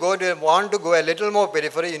 if you want to go a little more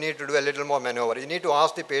periphery, you need to do a little more maneuver. You need to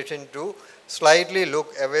ask the patient to slightly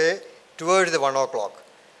look away towards the 1 o'clock,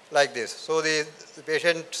 like this. So the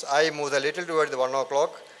patient's eye moves a little towards the 1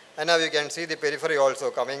 o'clock, and now you can see the periphery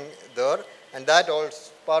also coming there, and that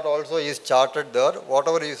part also is charted there.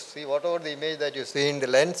 Whatever you see, whatever the image that you see in the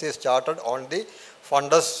lens is charted on the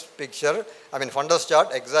fundus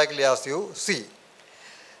chart exactly as you see.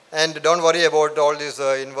 And don't worry about all this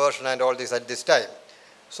inversion and all this at this time.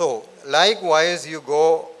 So likewise, you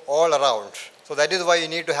go all around. So that is why you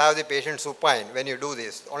need to have the patient supine when you do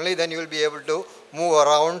this. Only then you will be able to move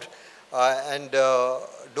around and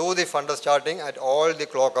do the fundus charting at all the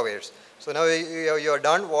clock hours. So now you are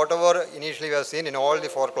done whatever initially we have seen in all the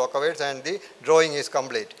 4 clock hours, and the drawing is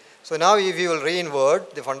complete. So now if you will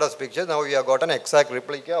reinvert the fundus picture, now you have got an exact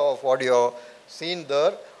replica of what you have seen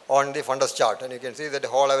there on the fundus chart, and you can see that the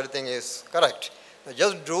whole everything is correct. Now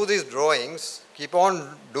just do these drawings, keep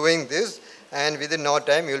on doing this, and within no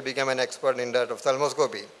time you will become an expert in that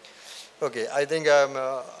ophthalmoscopy. Okay, I think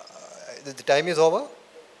the time is over.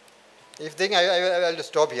 If think I will just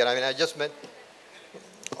stop here. I mean, I just meant.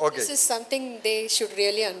 Okay. This is something they should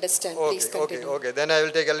really understand. Okay, Please continue. okay. Then I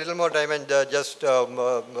will take a little more time and just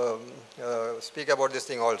speak about this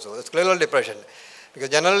thing also. The scleral depression. Because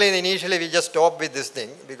generally, initially, we just stop with this thing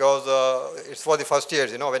because it's for the first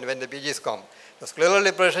years, you know, when the PGs come. The scleral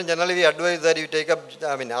depression, generally, we advise that you take up,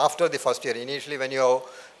 I mean, after the first year, initially when you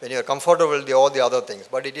are comfortable with all the other things.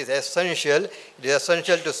 But it is essential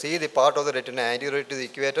to see the part of the retina anterior to the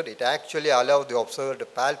equator. It actually allows the observer to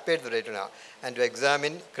palpate the retina and to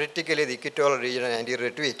examine critically the equatorial region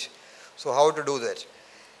anterior to it. So how to do that?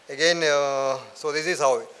 Again, so this is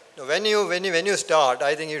how. When you start,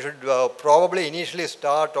 I think you should probably initially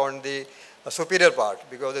start on the superior part,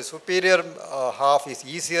 because the superior half is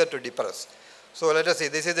easier to depress. So let us see,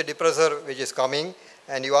 this is the depressor which is coming,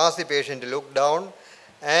 and you ask the patient to look down,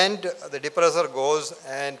 and the depressor goes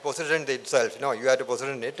and positions itself. No, you have to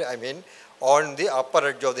position it, I mean, on the upper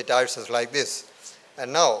edge of the tarsus like this.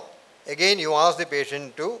 And now, again you ask the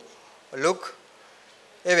patient to look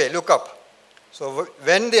away, look up. So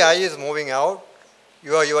when the eye is moving out,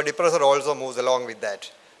 your depressor also moves along with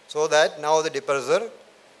that. So that now the depressor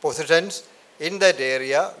positions in that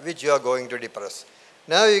area which you are going to depress.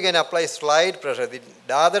 Now you can apply slight pressure.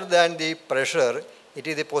 Rather than the pressure, it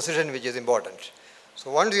is the position which is important. So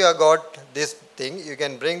once you have got this thing, you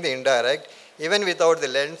can bring the indirect. Even without the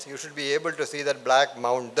lens, you should be able to see that black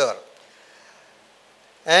mount there.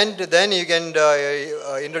 And then you can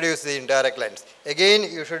introduce the indirect lens. Again,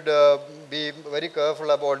 you should be very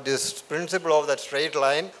careful about this principle of that straight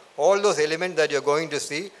line. All those elements that you are going to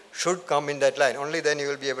see should come in that line. Only then you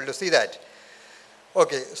will be able to see that.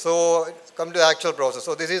 Okay, so come to the actual process.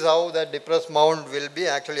 So this is how that depressed mount will be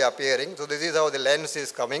actually appearing. So this is how the lens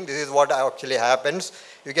is coming. This is what actually happens.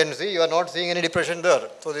 You can see you are not seeing any depression there.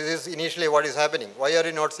 So this is initially what is happening. Why are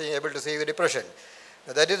you not able to see the depression?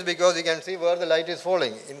 Now that is because you can see where the light is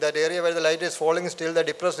falling. In that area where the light is falling, still the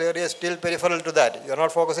depressed area is still peripheral to that. You are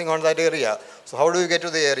not focusing on that area. So how do you get to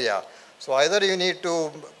the area? So either you need to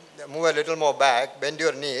move a little more back, bend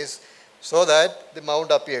your knees, so that the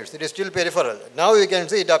mount appears. It is still peripheral. Now you can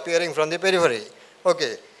see it appearing from the periphery.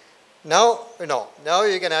 Okay. Now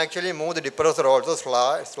you can actually move the depressor also,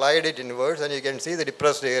 slide it inwards, and you can see the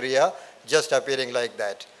depressed area just appearing like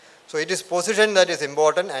that. So it is position that is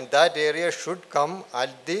important, and that area should come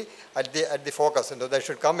at the focus, and that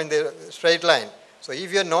should come in the straight line. So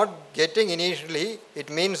if you are not getting initially, it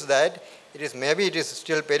means that maybe it is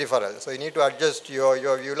still peripheral. So you need to adjust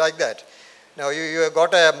your view like that. Now you have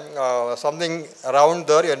got something around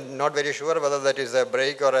there. You are not very sure whether that is a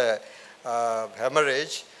break or a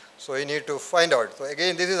hemorrhage. So you need to find out. So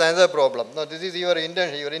again, this is another problem. Now this is your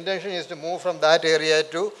intention. Your intention is to move from that area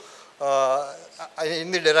to in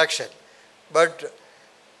the direction, but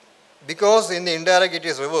because in the indirect it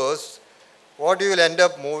is reversed, what you will end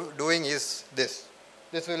up doing is this.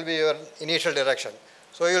 This will be your initial direction.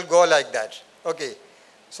 So you will go like that. Okay.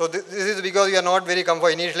 So this is because you are not very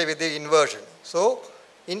comfortable initially with the inversion. So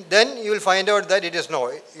then you will find out that it is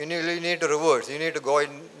no. You need to reverse. You need to go in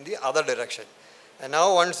the other direction. And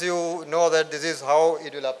now once you know that this is how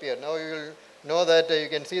it will appear, now you will know that you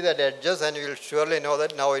can see that edges, and you will surely know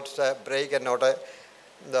that now it's a break and not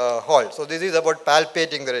the halt. So this is about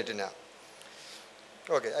palpating the retina.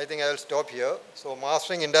 Okay, I think I will stop here. So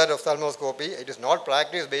mastering indirect ophthalmoscopy, it is not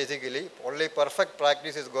practice basically. Only perfect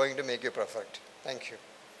practice is going to make you perfect. Thank you.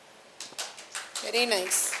 Very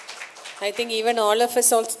nice. I think even all of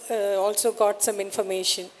us also got some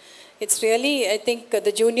information. It's really, I think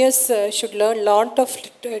the juniors should learn a lot of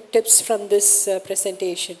tips from this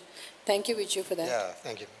presentation. Thank you, Viju, for that. Yeah,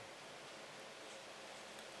 thank you.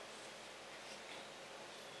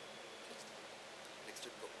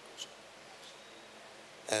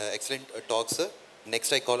 Excellent talk, sir.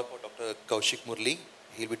 Next, I call upon Dr. Kaushik Murli.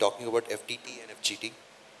 He'll be talking about FTT and FGT.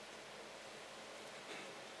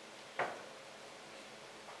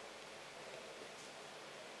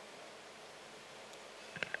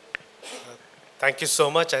 Thank you so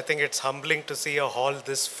much. I think it's humbling to see a hall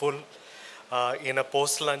this full in a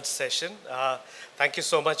post-lunch session. Thank you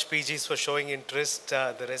so much, PGs, for showing interest,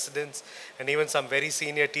 the residents, and even some very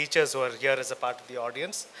senior teachers who are here as a part of the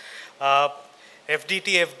audience.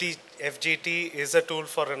 FGT is a tool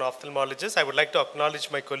for an ophthalmologist. I would like to acknowledge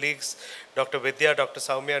my colleagues, Dr. Vidya, Dr.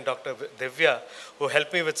 Saumya, and Dr. Divya, who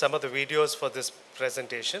helped me with some of the videos for this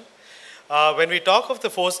presentation. When we talk of the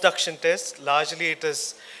force duction test, largely it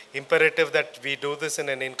is imperative that we do this in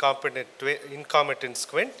an concomitant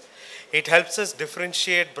squint. It helps us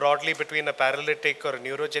differentiate broadly between a paralytic or a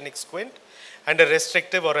neurogenic squint and a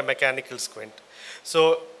restrictive or a mechanical squint.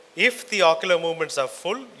 So if the ocular movements are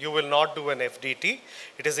full, you will not do an FDT.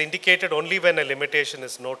 It is indicated only when a limitation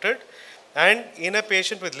is noted. And in a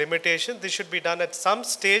patient with limitation, this should be done at some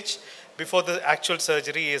stage before the actual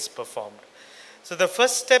surgery is performed. So the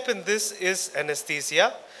first step in this is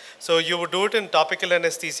anesthesia. So you would do it in topical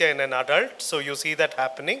anesthesia in an adult. So you see that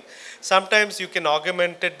happening. Sometimes you can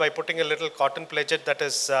augment it by putting a little cotton pledget that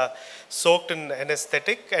is soaked in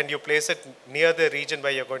anesthetic, and you place it near the region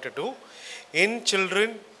where you're going to do. In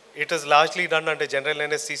children, it is largely done under general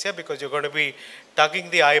anesthesia because you're going to be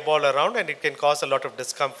tugging the eyeball around and it can cause a lot of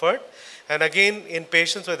discomfort. And again, in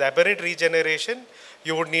patients with aberrant regeneration,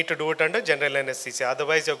 you would need to do it under general anesthesia.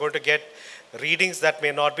 Otherwise, you're going to get readings that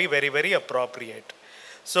may not be very, very appropriate.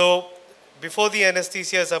 So before the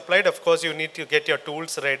anesthesia is applied, of course, you need to get your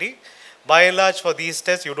tools ready. By and large, for these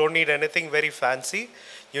tests, you don't need anything very fancy.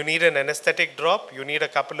 You need an anesthetic drop. You need a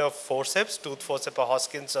couple of forceps, tooth forceps or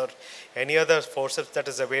Hoskins or any other forceps that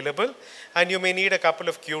is available. And you may need a couple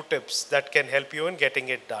of Q-tips that can help you in getting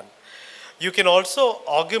it done. You can also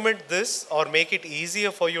augment this or make it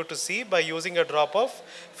easier for you to see by using a drop of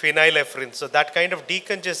phenylephrine. So that kind of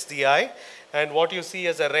decongests the eye, and what you see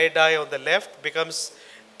as a red eye on the left becomes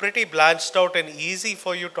pretty blanched out and easy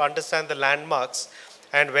for you to understand the landmarks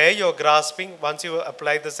and where you're grasping once you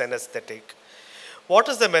apply this anesthetic. What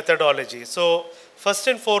is the methodology? So first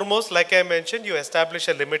and foremost, like I mentioned, you establish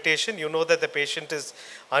a limitation. You know that the patient is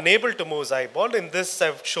unable to move his eyeball. In this,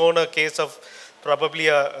 I've shown a case of probably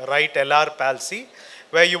a right LR palsy,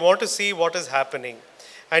 where you want to see what is happening.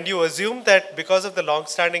 And you assume that because of the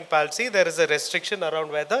long-standing palsy, there is a restriction around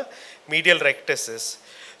where the medial rectus is.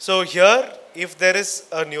 So here, if there is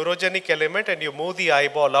a neurogenic element and you move the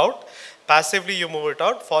eyeball out, passively you move it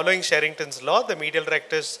out, following Sherrington's law, the medial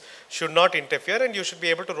rectus should not interfere and you should be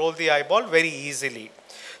able to roll the eyeball very easily.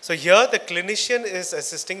 So here the clinician is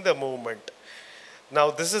assisting the movement. Now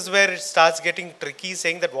this is where it starts getting tricky,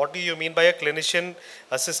 saying that what do you mean by a clinician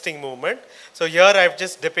assisting movement? So here I've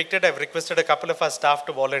just depicted, I've requested a couple of our staff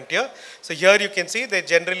to volunteer. So here you can see they're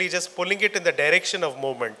generally just pulling it in the direction of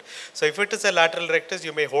movement. So if it is a lateral rectus,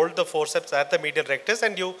 you may hold the forceps at the medial rectus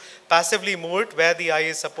and you passively move it where the eye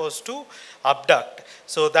is supposed to abduct.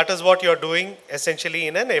 So that is what you're doing essentially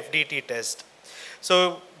in an FDT test.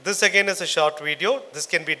 So this again is a short video. This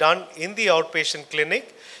can be done in the outpatient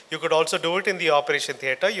clinic. You could also do it in the operation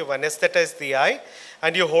theater. You anesthetize the eye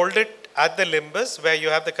and you hold it at the limbus where you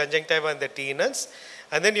have the conjunctiva and the tenons,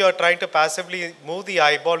 and then you are trying to passively move the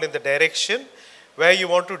eyeball in the direction where you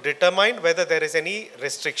want to determine whether there is any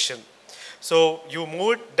restriction. So you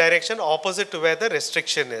move it direction opposite to where the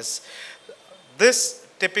restriction is. This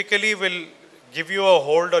typically will give you a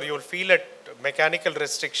hold, or you will feel a mechanical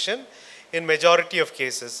restriction in majority of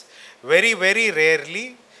cases. Very, very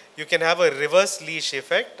rarely you can have a reverse leash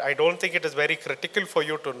effect. I don't think it is very critical for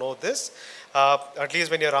you to know this, at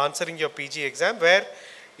least when you're answering your PG exam, where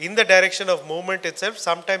in the direction of movement itself,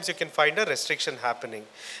 sometimes you can find a restriction happening.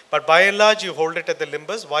 But by and large, you hold it at the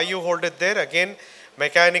limbus. Why you hold it there? Again,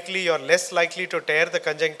 mechanically, you're less likely to tear the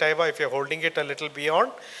conjunctiva if you're holding it a little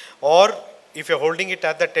beyond, or if you're holding it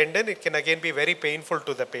at the tendon, it can again be very painful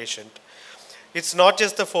to the patient. It's not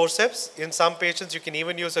just the forceps. In some patients, you can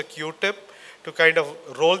even use a Q-tip to kind of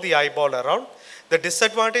roll the eyeball around. The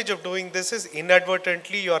disadvantage of doing this is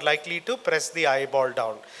inadvertently you are likely to press the eyeball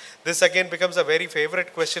down. This again becomes a very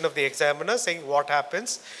favorite question of the examiner, saying what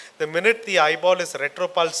happens the minute the eyeball is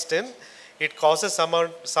retropulsed in, it causes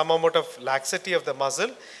some amount of laxity of the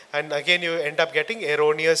muscle, and again you end up getting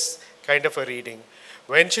erroneous kind of a reading.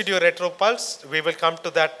 When should you retropulse? We will come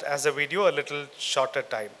to that as a video a little shorter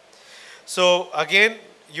time. So again,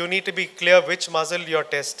 you need to be clear which muscle you're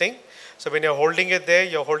testing. So when you're holding it there,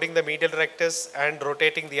 you're holding the medial rectus and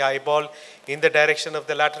rotating the eyeball in the direction of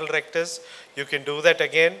the lateral rectus. You can do that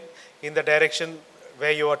again in the direction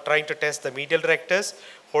where you are trying to test the medial rectus,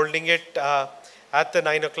 holding it at the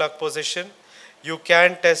 9 o'clock position. You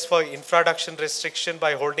can test for infraduction restriction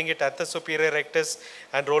by holding it at the superior rectus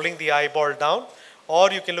and rolling the eyeball down,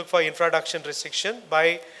 or you can look for infraduction restriction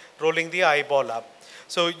by rolling the eyeball up.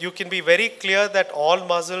 So you can be very clear that all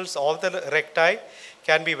muscles, all the recti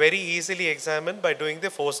can be very easily examined by doing the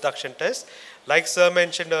force duction test. Like sir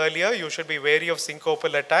mentioned earlier, you should be wary of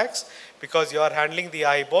syncopal attacks because you are handling the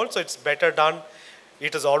eyeball, so it's better done.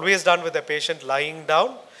 It is always done with the patient lying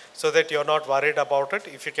down so that you're not worried about it.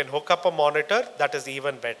 If you can hook up a monitor, that is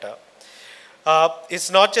even better.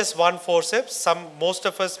 It's not just one forceps. Most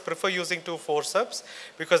of us prefer using two forceps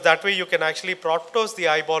because that way you can actually proptose the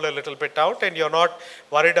eyeball a little bit out and you're not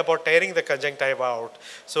worried about tearing the conjunctiva out.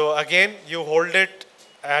 So again, you hold it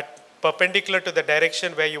at perpendicular to the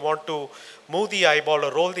direction where you want to move the eyeball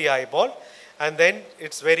or roll the eyeball, and then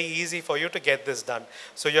it's very easy for you to get this done.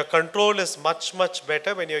 So your control is much, much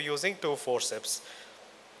better when you're using two forceps.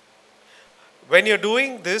 When you're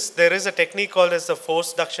doing this, there is a technique called as the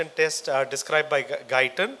force duction test described by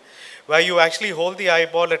Guyton, where you actually hold the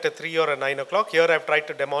eyeball at a 3 or a 9 o'clock. Here I've tried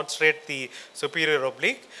to demonstrate the superior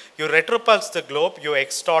oblique. You retropulse the globe, you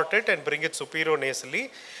extort it and bring it superior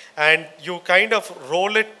nasally, and you kind of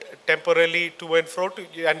roll it temporarily to and fro,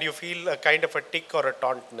 and you feel a kind of a tick or a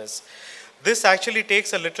tautness. This actually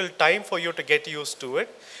takes a little time for you to get used to it.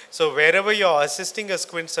 So wherever you're assisting a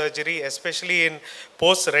squint surgery, especially in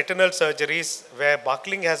post-retinal surgeries where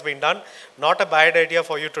buckling has been done, not a bad idea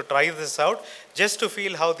for you to try this out just to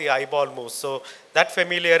feel how the eyeball moves. So that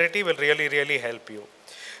familiarity will really, really help you.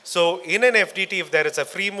 So in an FDT, if there is a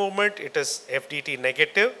free movement, it is FDT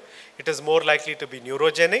negative. It is more likely to be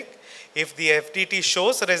neurogenic. If the FDT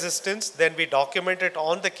shows resistance, then we document it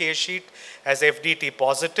on the case sheet as FDT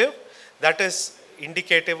positive. That is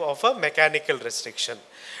indicative of a mechanical restriction.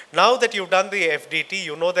 Now that you've done the FDT,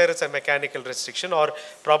 you know there is a mechanical restriction, or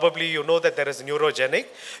probably you know that there is neurogenic.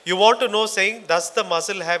 You want to know saying, does the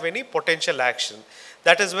muscle have any potential action?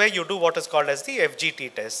 That is where you do what is called as the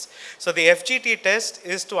FGT test. So the FGT test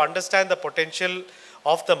is to understand the potential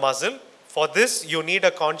of the muscle. For this, you need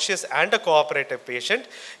a conscious and a cooperative patient.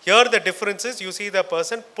 Here the difference is you see the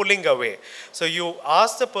person pulling away. So you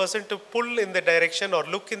ask the person to pull in the direction or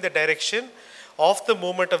look in the direction of the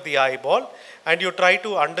movement of the eyeball, and you try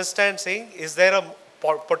to understand saying, is there a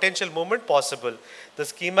potential movement possible? The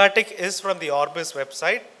schematic is from the Orbis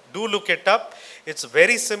website. Do look it up. It's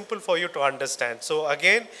very simple for you to understand. So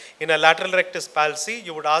again, in a lateral rectus palsy,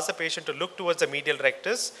 you would ask the patient to look towards the medial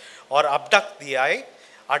rectus or abduct the eye,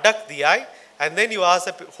 adduct the eye, and then you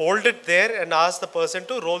hold it there and ask the person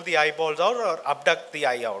to roll the eyeballs out or abduct the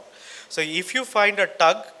eye out. So if you find a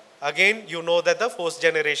tug, again, you know that the force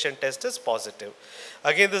generation test is positive.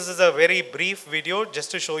 Again, this is a very brief video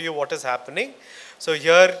just to show you what is happening. So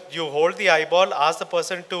here you hold the eyeball, ask the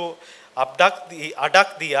person to adduct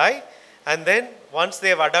the eye, and then once they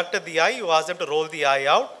have adducted the eye, you ask them to roll the eye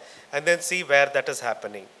out and then see where that is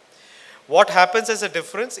happening. What happens as a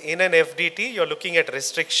difference in an FDT, you're looking at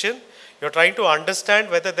restriction. You're trying to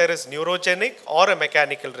understand whether there is neurogenic or a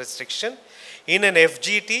mechanical restriction. In an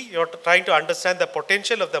FGT, you're trying to understand the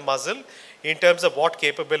potential of the muscle in terms of what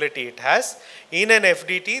capability it has. In an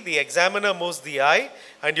FDT, the examiner moves the eye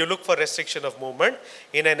and you look for restriction of movement.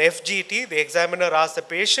 In an FGT, the examiner asks the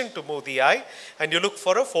patient to move the eye and you look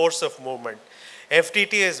for a force of movement.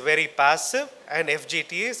 FDT is very passive and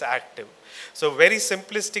FGT is active. So very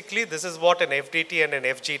simplistically, this is what an FDT and an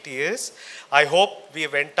FGT is. I hope we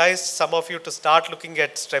have enticed some of you to start looking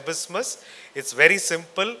at strabismus. It's very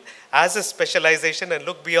simple as a specialization and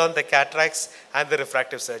look beyond the cataracts and the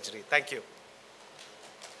refractive surgery. Thank you.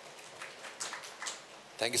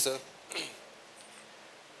 Thank you, sir.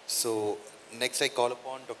 So next I call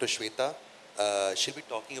upon Dr. Shweta. She'll be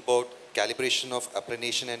talking about calibration of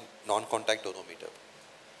applanation and non-contact tonometer.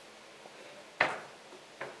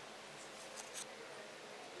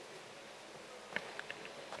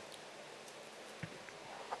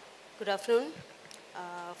 Good afternoon.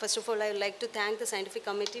 First of all, I would like to thank the scientific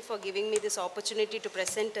committee for giving me this opportunity to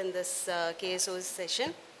present in this KSOS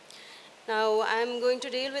session. Now, I am going to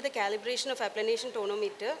deal with the calibration of applanation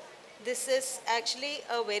tonometer. This is actually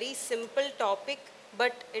a very simple topic,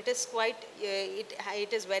 but it is quite,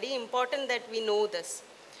 it is very important that we know this.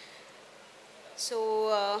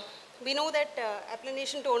 So, we know that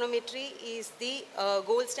applanation tonometry is the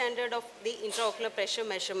gold standard of the intraocular pressure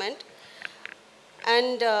measurement.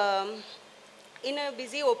 And in a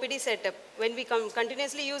busy OPD setup, when we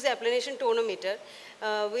continuously use the applanation tonometer,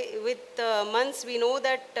 with months we know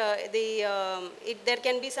that there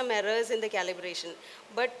can be some errors in the calibration.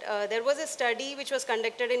 But there was a study which was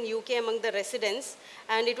conducted in UK among the residents,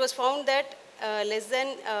 and it was found that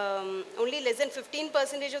only less than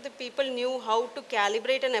 15% of the people knew how to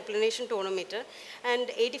calibrate an applanation tonometer, and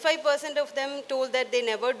 85% of them told that they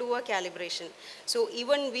never do a calibration. So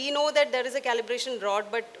even we know that there is a calibration rod,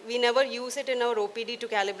 but we never use it in our OPD to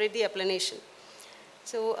calibrate the applanation.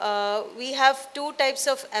 So we have two types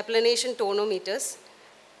of applanation tonometers.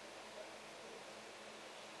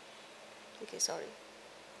 Okay, sorry.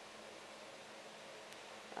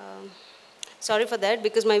 Sorry for that,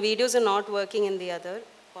 because my videos are not working in the other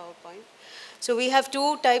PowerPoint. So we have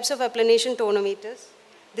two types of applanation tonometers.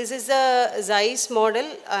 This is a Zeiss model,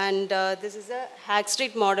 and this is a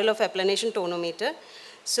Hackstreet model of applanation tonometer.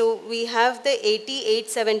 So we have the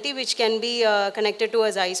 8870, which can be connected to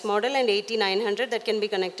a Zeiss model, and 8900 that can be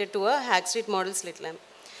connected to a Hackstreet model slit lamp.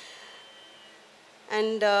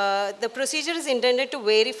 And the procedure is intended to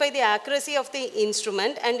verify the accuracy of the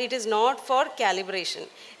instrument, and it is not for calibration.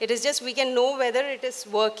 It is just we can know whether it is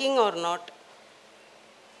working or not.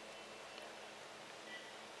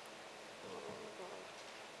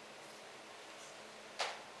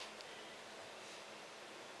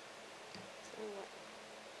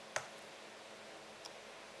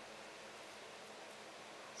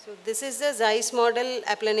 So this is the Zeiss model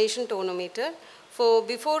applanation tonometer.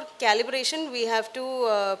 Before calibration, we have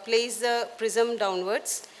to place the prism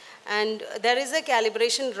downwards, and there is a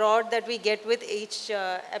calibration rod that we get with each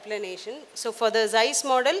applanation. So for the Zeiss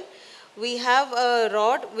model, we have a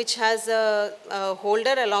rod which has a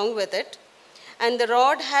holder along with it, and the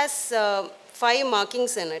rod has 5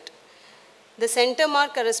 markings in it. The center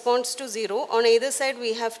mark corresponds to 0. On either side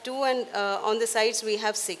we have 2, and on the sides we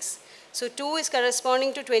have 6. So 2 is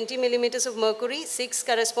corresponding to 20 millimeters of mercury, 6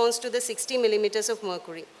 corresponds to the 60 millimeters of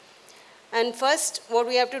mercury. And first what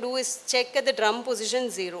we have to do is check at the drum position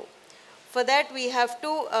 0. For that we have to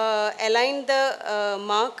align the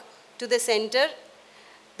mark to the center.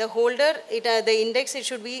 The holder, the index, it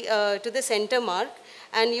should be to the center mark,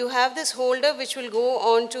 and you have this holder which will go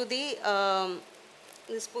on to the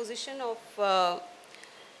this position of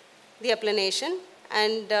the applanation,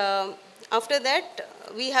 and after that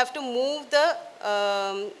we have to move the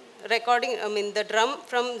the drum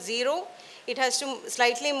from 0. It has to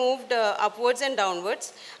slightly moved upwards and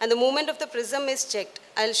downwards, and the movement of the prism is checked.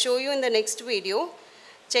 I'll show you in the next video.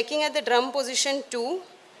 Checking at the drum position 2.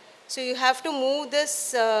 So you have to move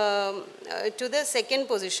this to the second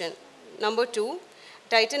position, number 2,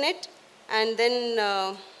 tighten it, and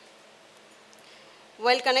then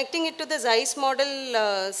while connecting it to the Zeiss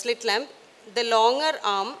model slit lamp, the longer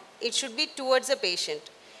arm, it should be towards the patient.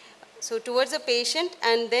 So towards the patient,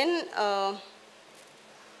 and then,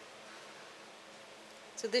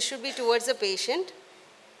 so this should be towards the patient.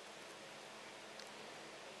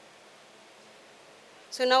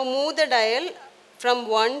 So now move the dial from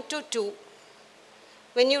 1 to 2.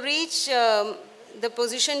 When you reach the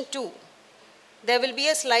position 2, there will be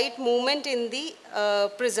a slight movement in the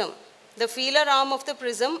prism. The feeler arm of the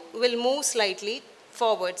prism will move slightly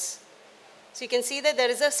forwards. So you can see that there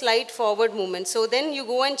is a slight forward movement. So then you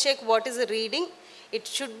go and check what is the reading. It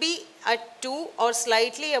should be at 2 or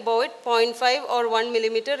slightly above it. 0.5 or 1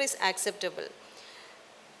 millimeter is acceptable.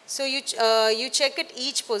 So you check at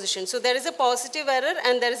each position. So there is a positive error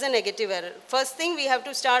and there is a negative error. First thing, we have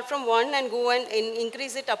to start from 1 and go and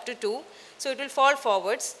increase it up to 2. So it will fall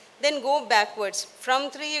forwards. Then go backwards.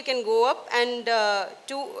 From 3 you can go up, and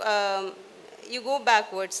 2 you go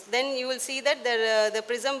backwards. Then you will see that the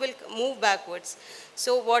prism will move backwards.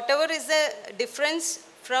 So whatever is the difference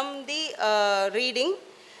from the reading,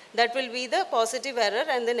 that will be the positive error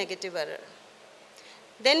and the negative error.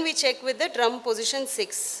 Then we check with the drum position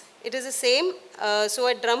 6. It is the same. So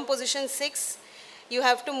at drum position 6, you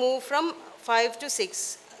have to move from 5 to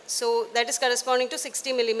 6. So that is corresponding to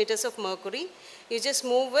 60 millimeters of mercury. You just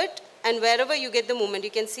move it, and wherever you get the movement,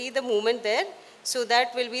 you can see the movement there. So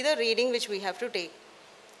that will be the reading which we have to take.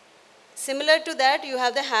 Similar to that, you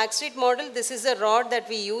have the Hackstreet model. This is the rod that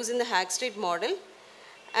we use in the Hackstreet model.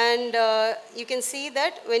 And you can see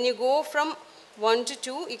that when you go from 1 to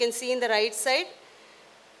 2, you can see in the right side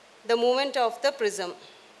the movement of the prism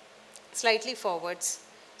slightly forwards.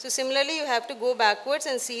 So similarly, you have to go backwards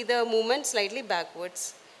and see the movement slightly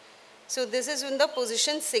backwards. So this is in the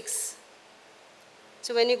position 6.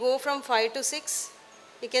 So when you go from 5 to 6,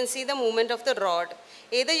 you can see the movement of the rod.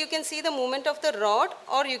 Either you can see the movement of the rod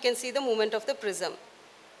or you can see the movement of the prism.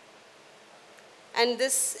 And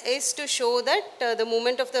this is to show that the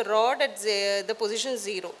movement of the rod at the position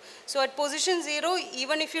 0. So at position 0,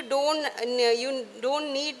 even if you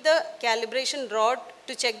don't need the calibration rod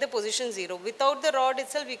to check the position 0. Without the rod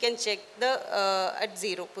itself, you can check the at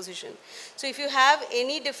 0 position. So if you have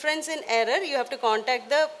any difference in error, you have to contact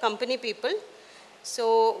the company people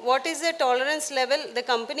So what is the tolerance level? The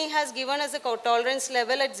company has given us a tolerance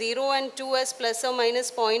level at 0 and 2 as plus or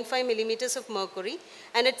minus 0.5 millimeters of mercury,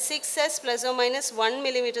 and at 6 as plus or minus 1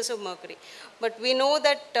 millimeters of mercury. But we know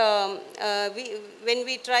that when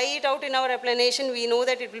we try it out in our applanation, we know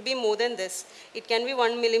that it will be more than this. It can be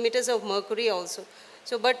 1 millimeters of mercury also.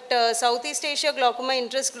 So, but Southeast Asia Glaucoma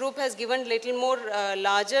Interest Group has given little more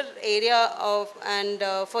larger area of, and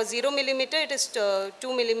for 0 millimeter it is 2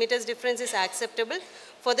 millimeters difference is acceptable.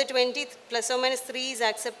 For the 20 plus or minus 3 is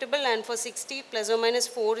acceptable, and for 60 plus or minus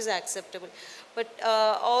 4 is acceptable. But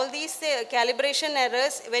all these calibration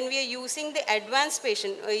errors, when we are using the advanced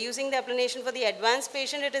patient, using the applanation for the advanced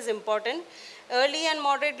patient, it is important. Early and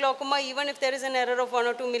moderate glaucoma, even if there is an error of 1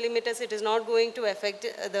 or 2 millimeters, it is not going to affect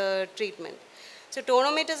the treatment. So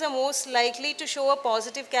tonometers are most likely to show a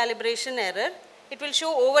positive calibration error. It will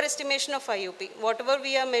show overestimation of IOP. Whatever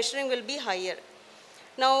we are measuring will be higher.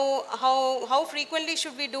 Now, how frequently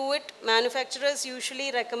should we do it? Manufacturers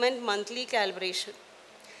usually recommend monthly calibration.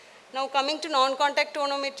 Now, coming to non-contact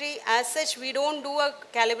tonometry, as such, we don't do a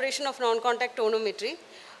calibration of non-contact tonometry.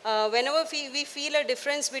 Whenever we feel a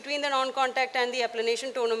difference between the non-contact and the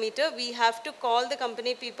applanation tonometer, we have to call the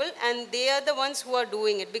company people, and they are the ones who are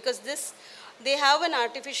doing it, because they have an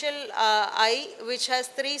artificial eye which has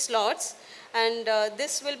 3 slots, and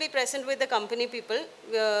this will be present with the company people.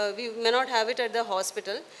 We may not have it at the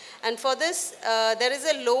hospital. And for this, there is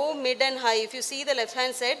a low, mid and high. If you see the left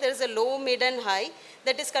hand side, there is a low, mid and high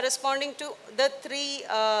that is corresponding to the 3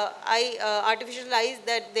 artificial eyes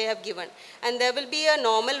that they have given. And there will be a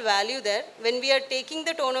normal value there. When we are taking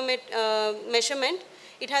the tonometer measurement,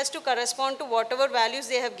 it has to correspond to whatever values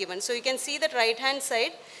they have given. So you can see that right hand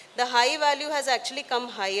side, the high value has actually come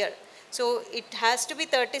higher. So it has to be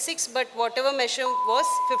 36, but whatever measure was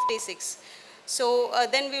 56. So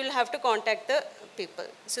then we will have to contact the people.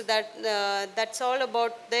 So that's all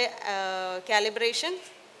about the calibration.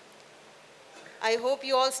 I hope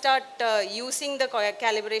you all start using the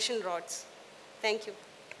calibration rods. Thank you.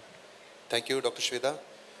 Thank you, Dr. Shweta.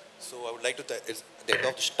 So I would like to, it's the end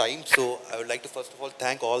of this time, so I would like to first of all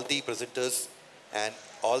thank all the presenters and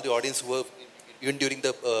all the audience who have, even during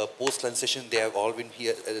the post-lunch session, they have all been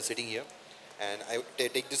here, sitting here. And I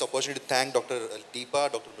take this opportunity to thank Dr.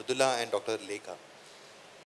 Deepa, Dr. Mridula, and Dr. Lekha.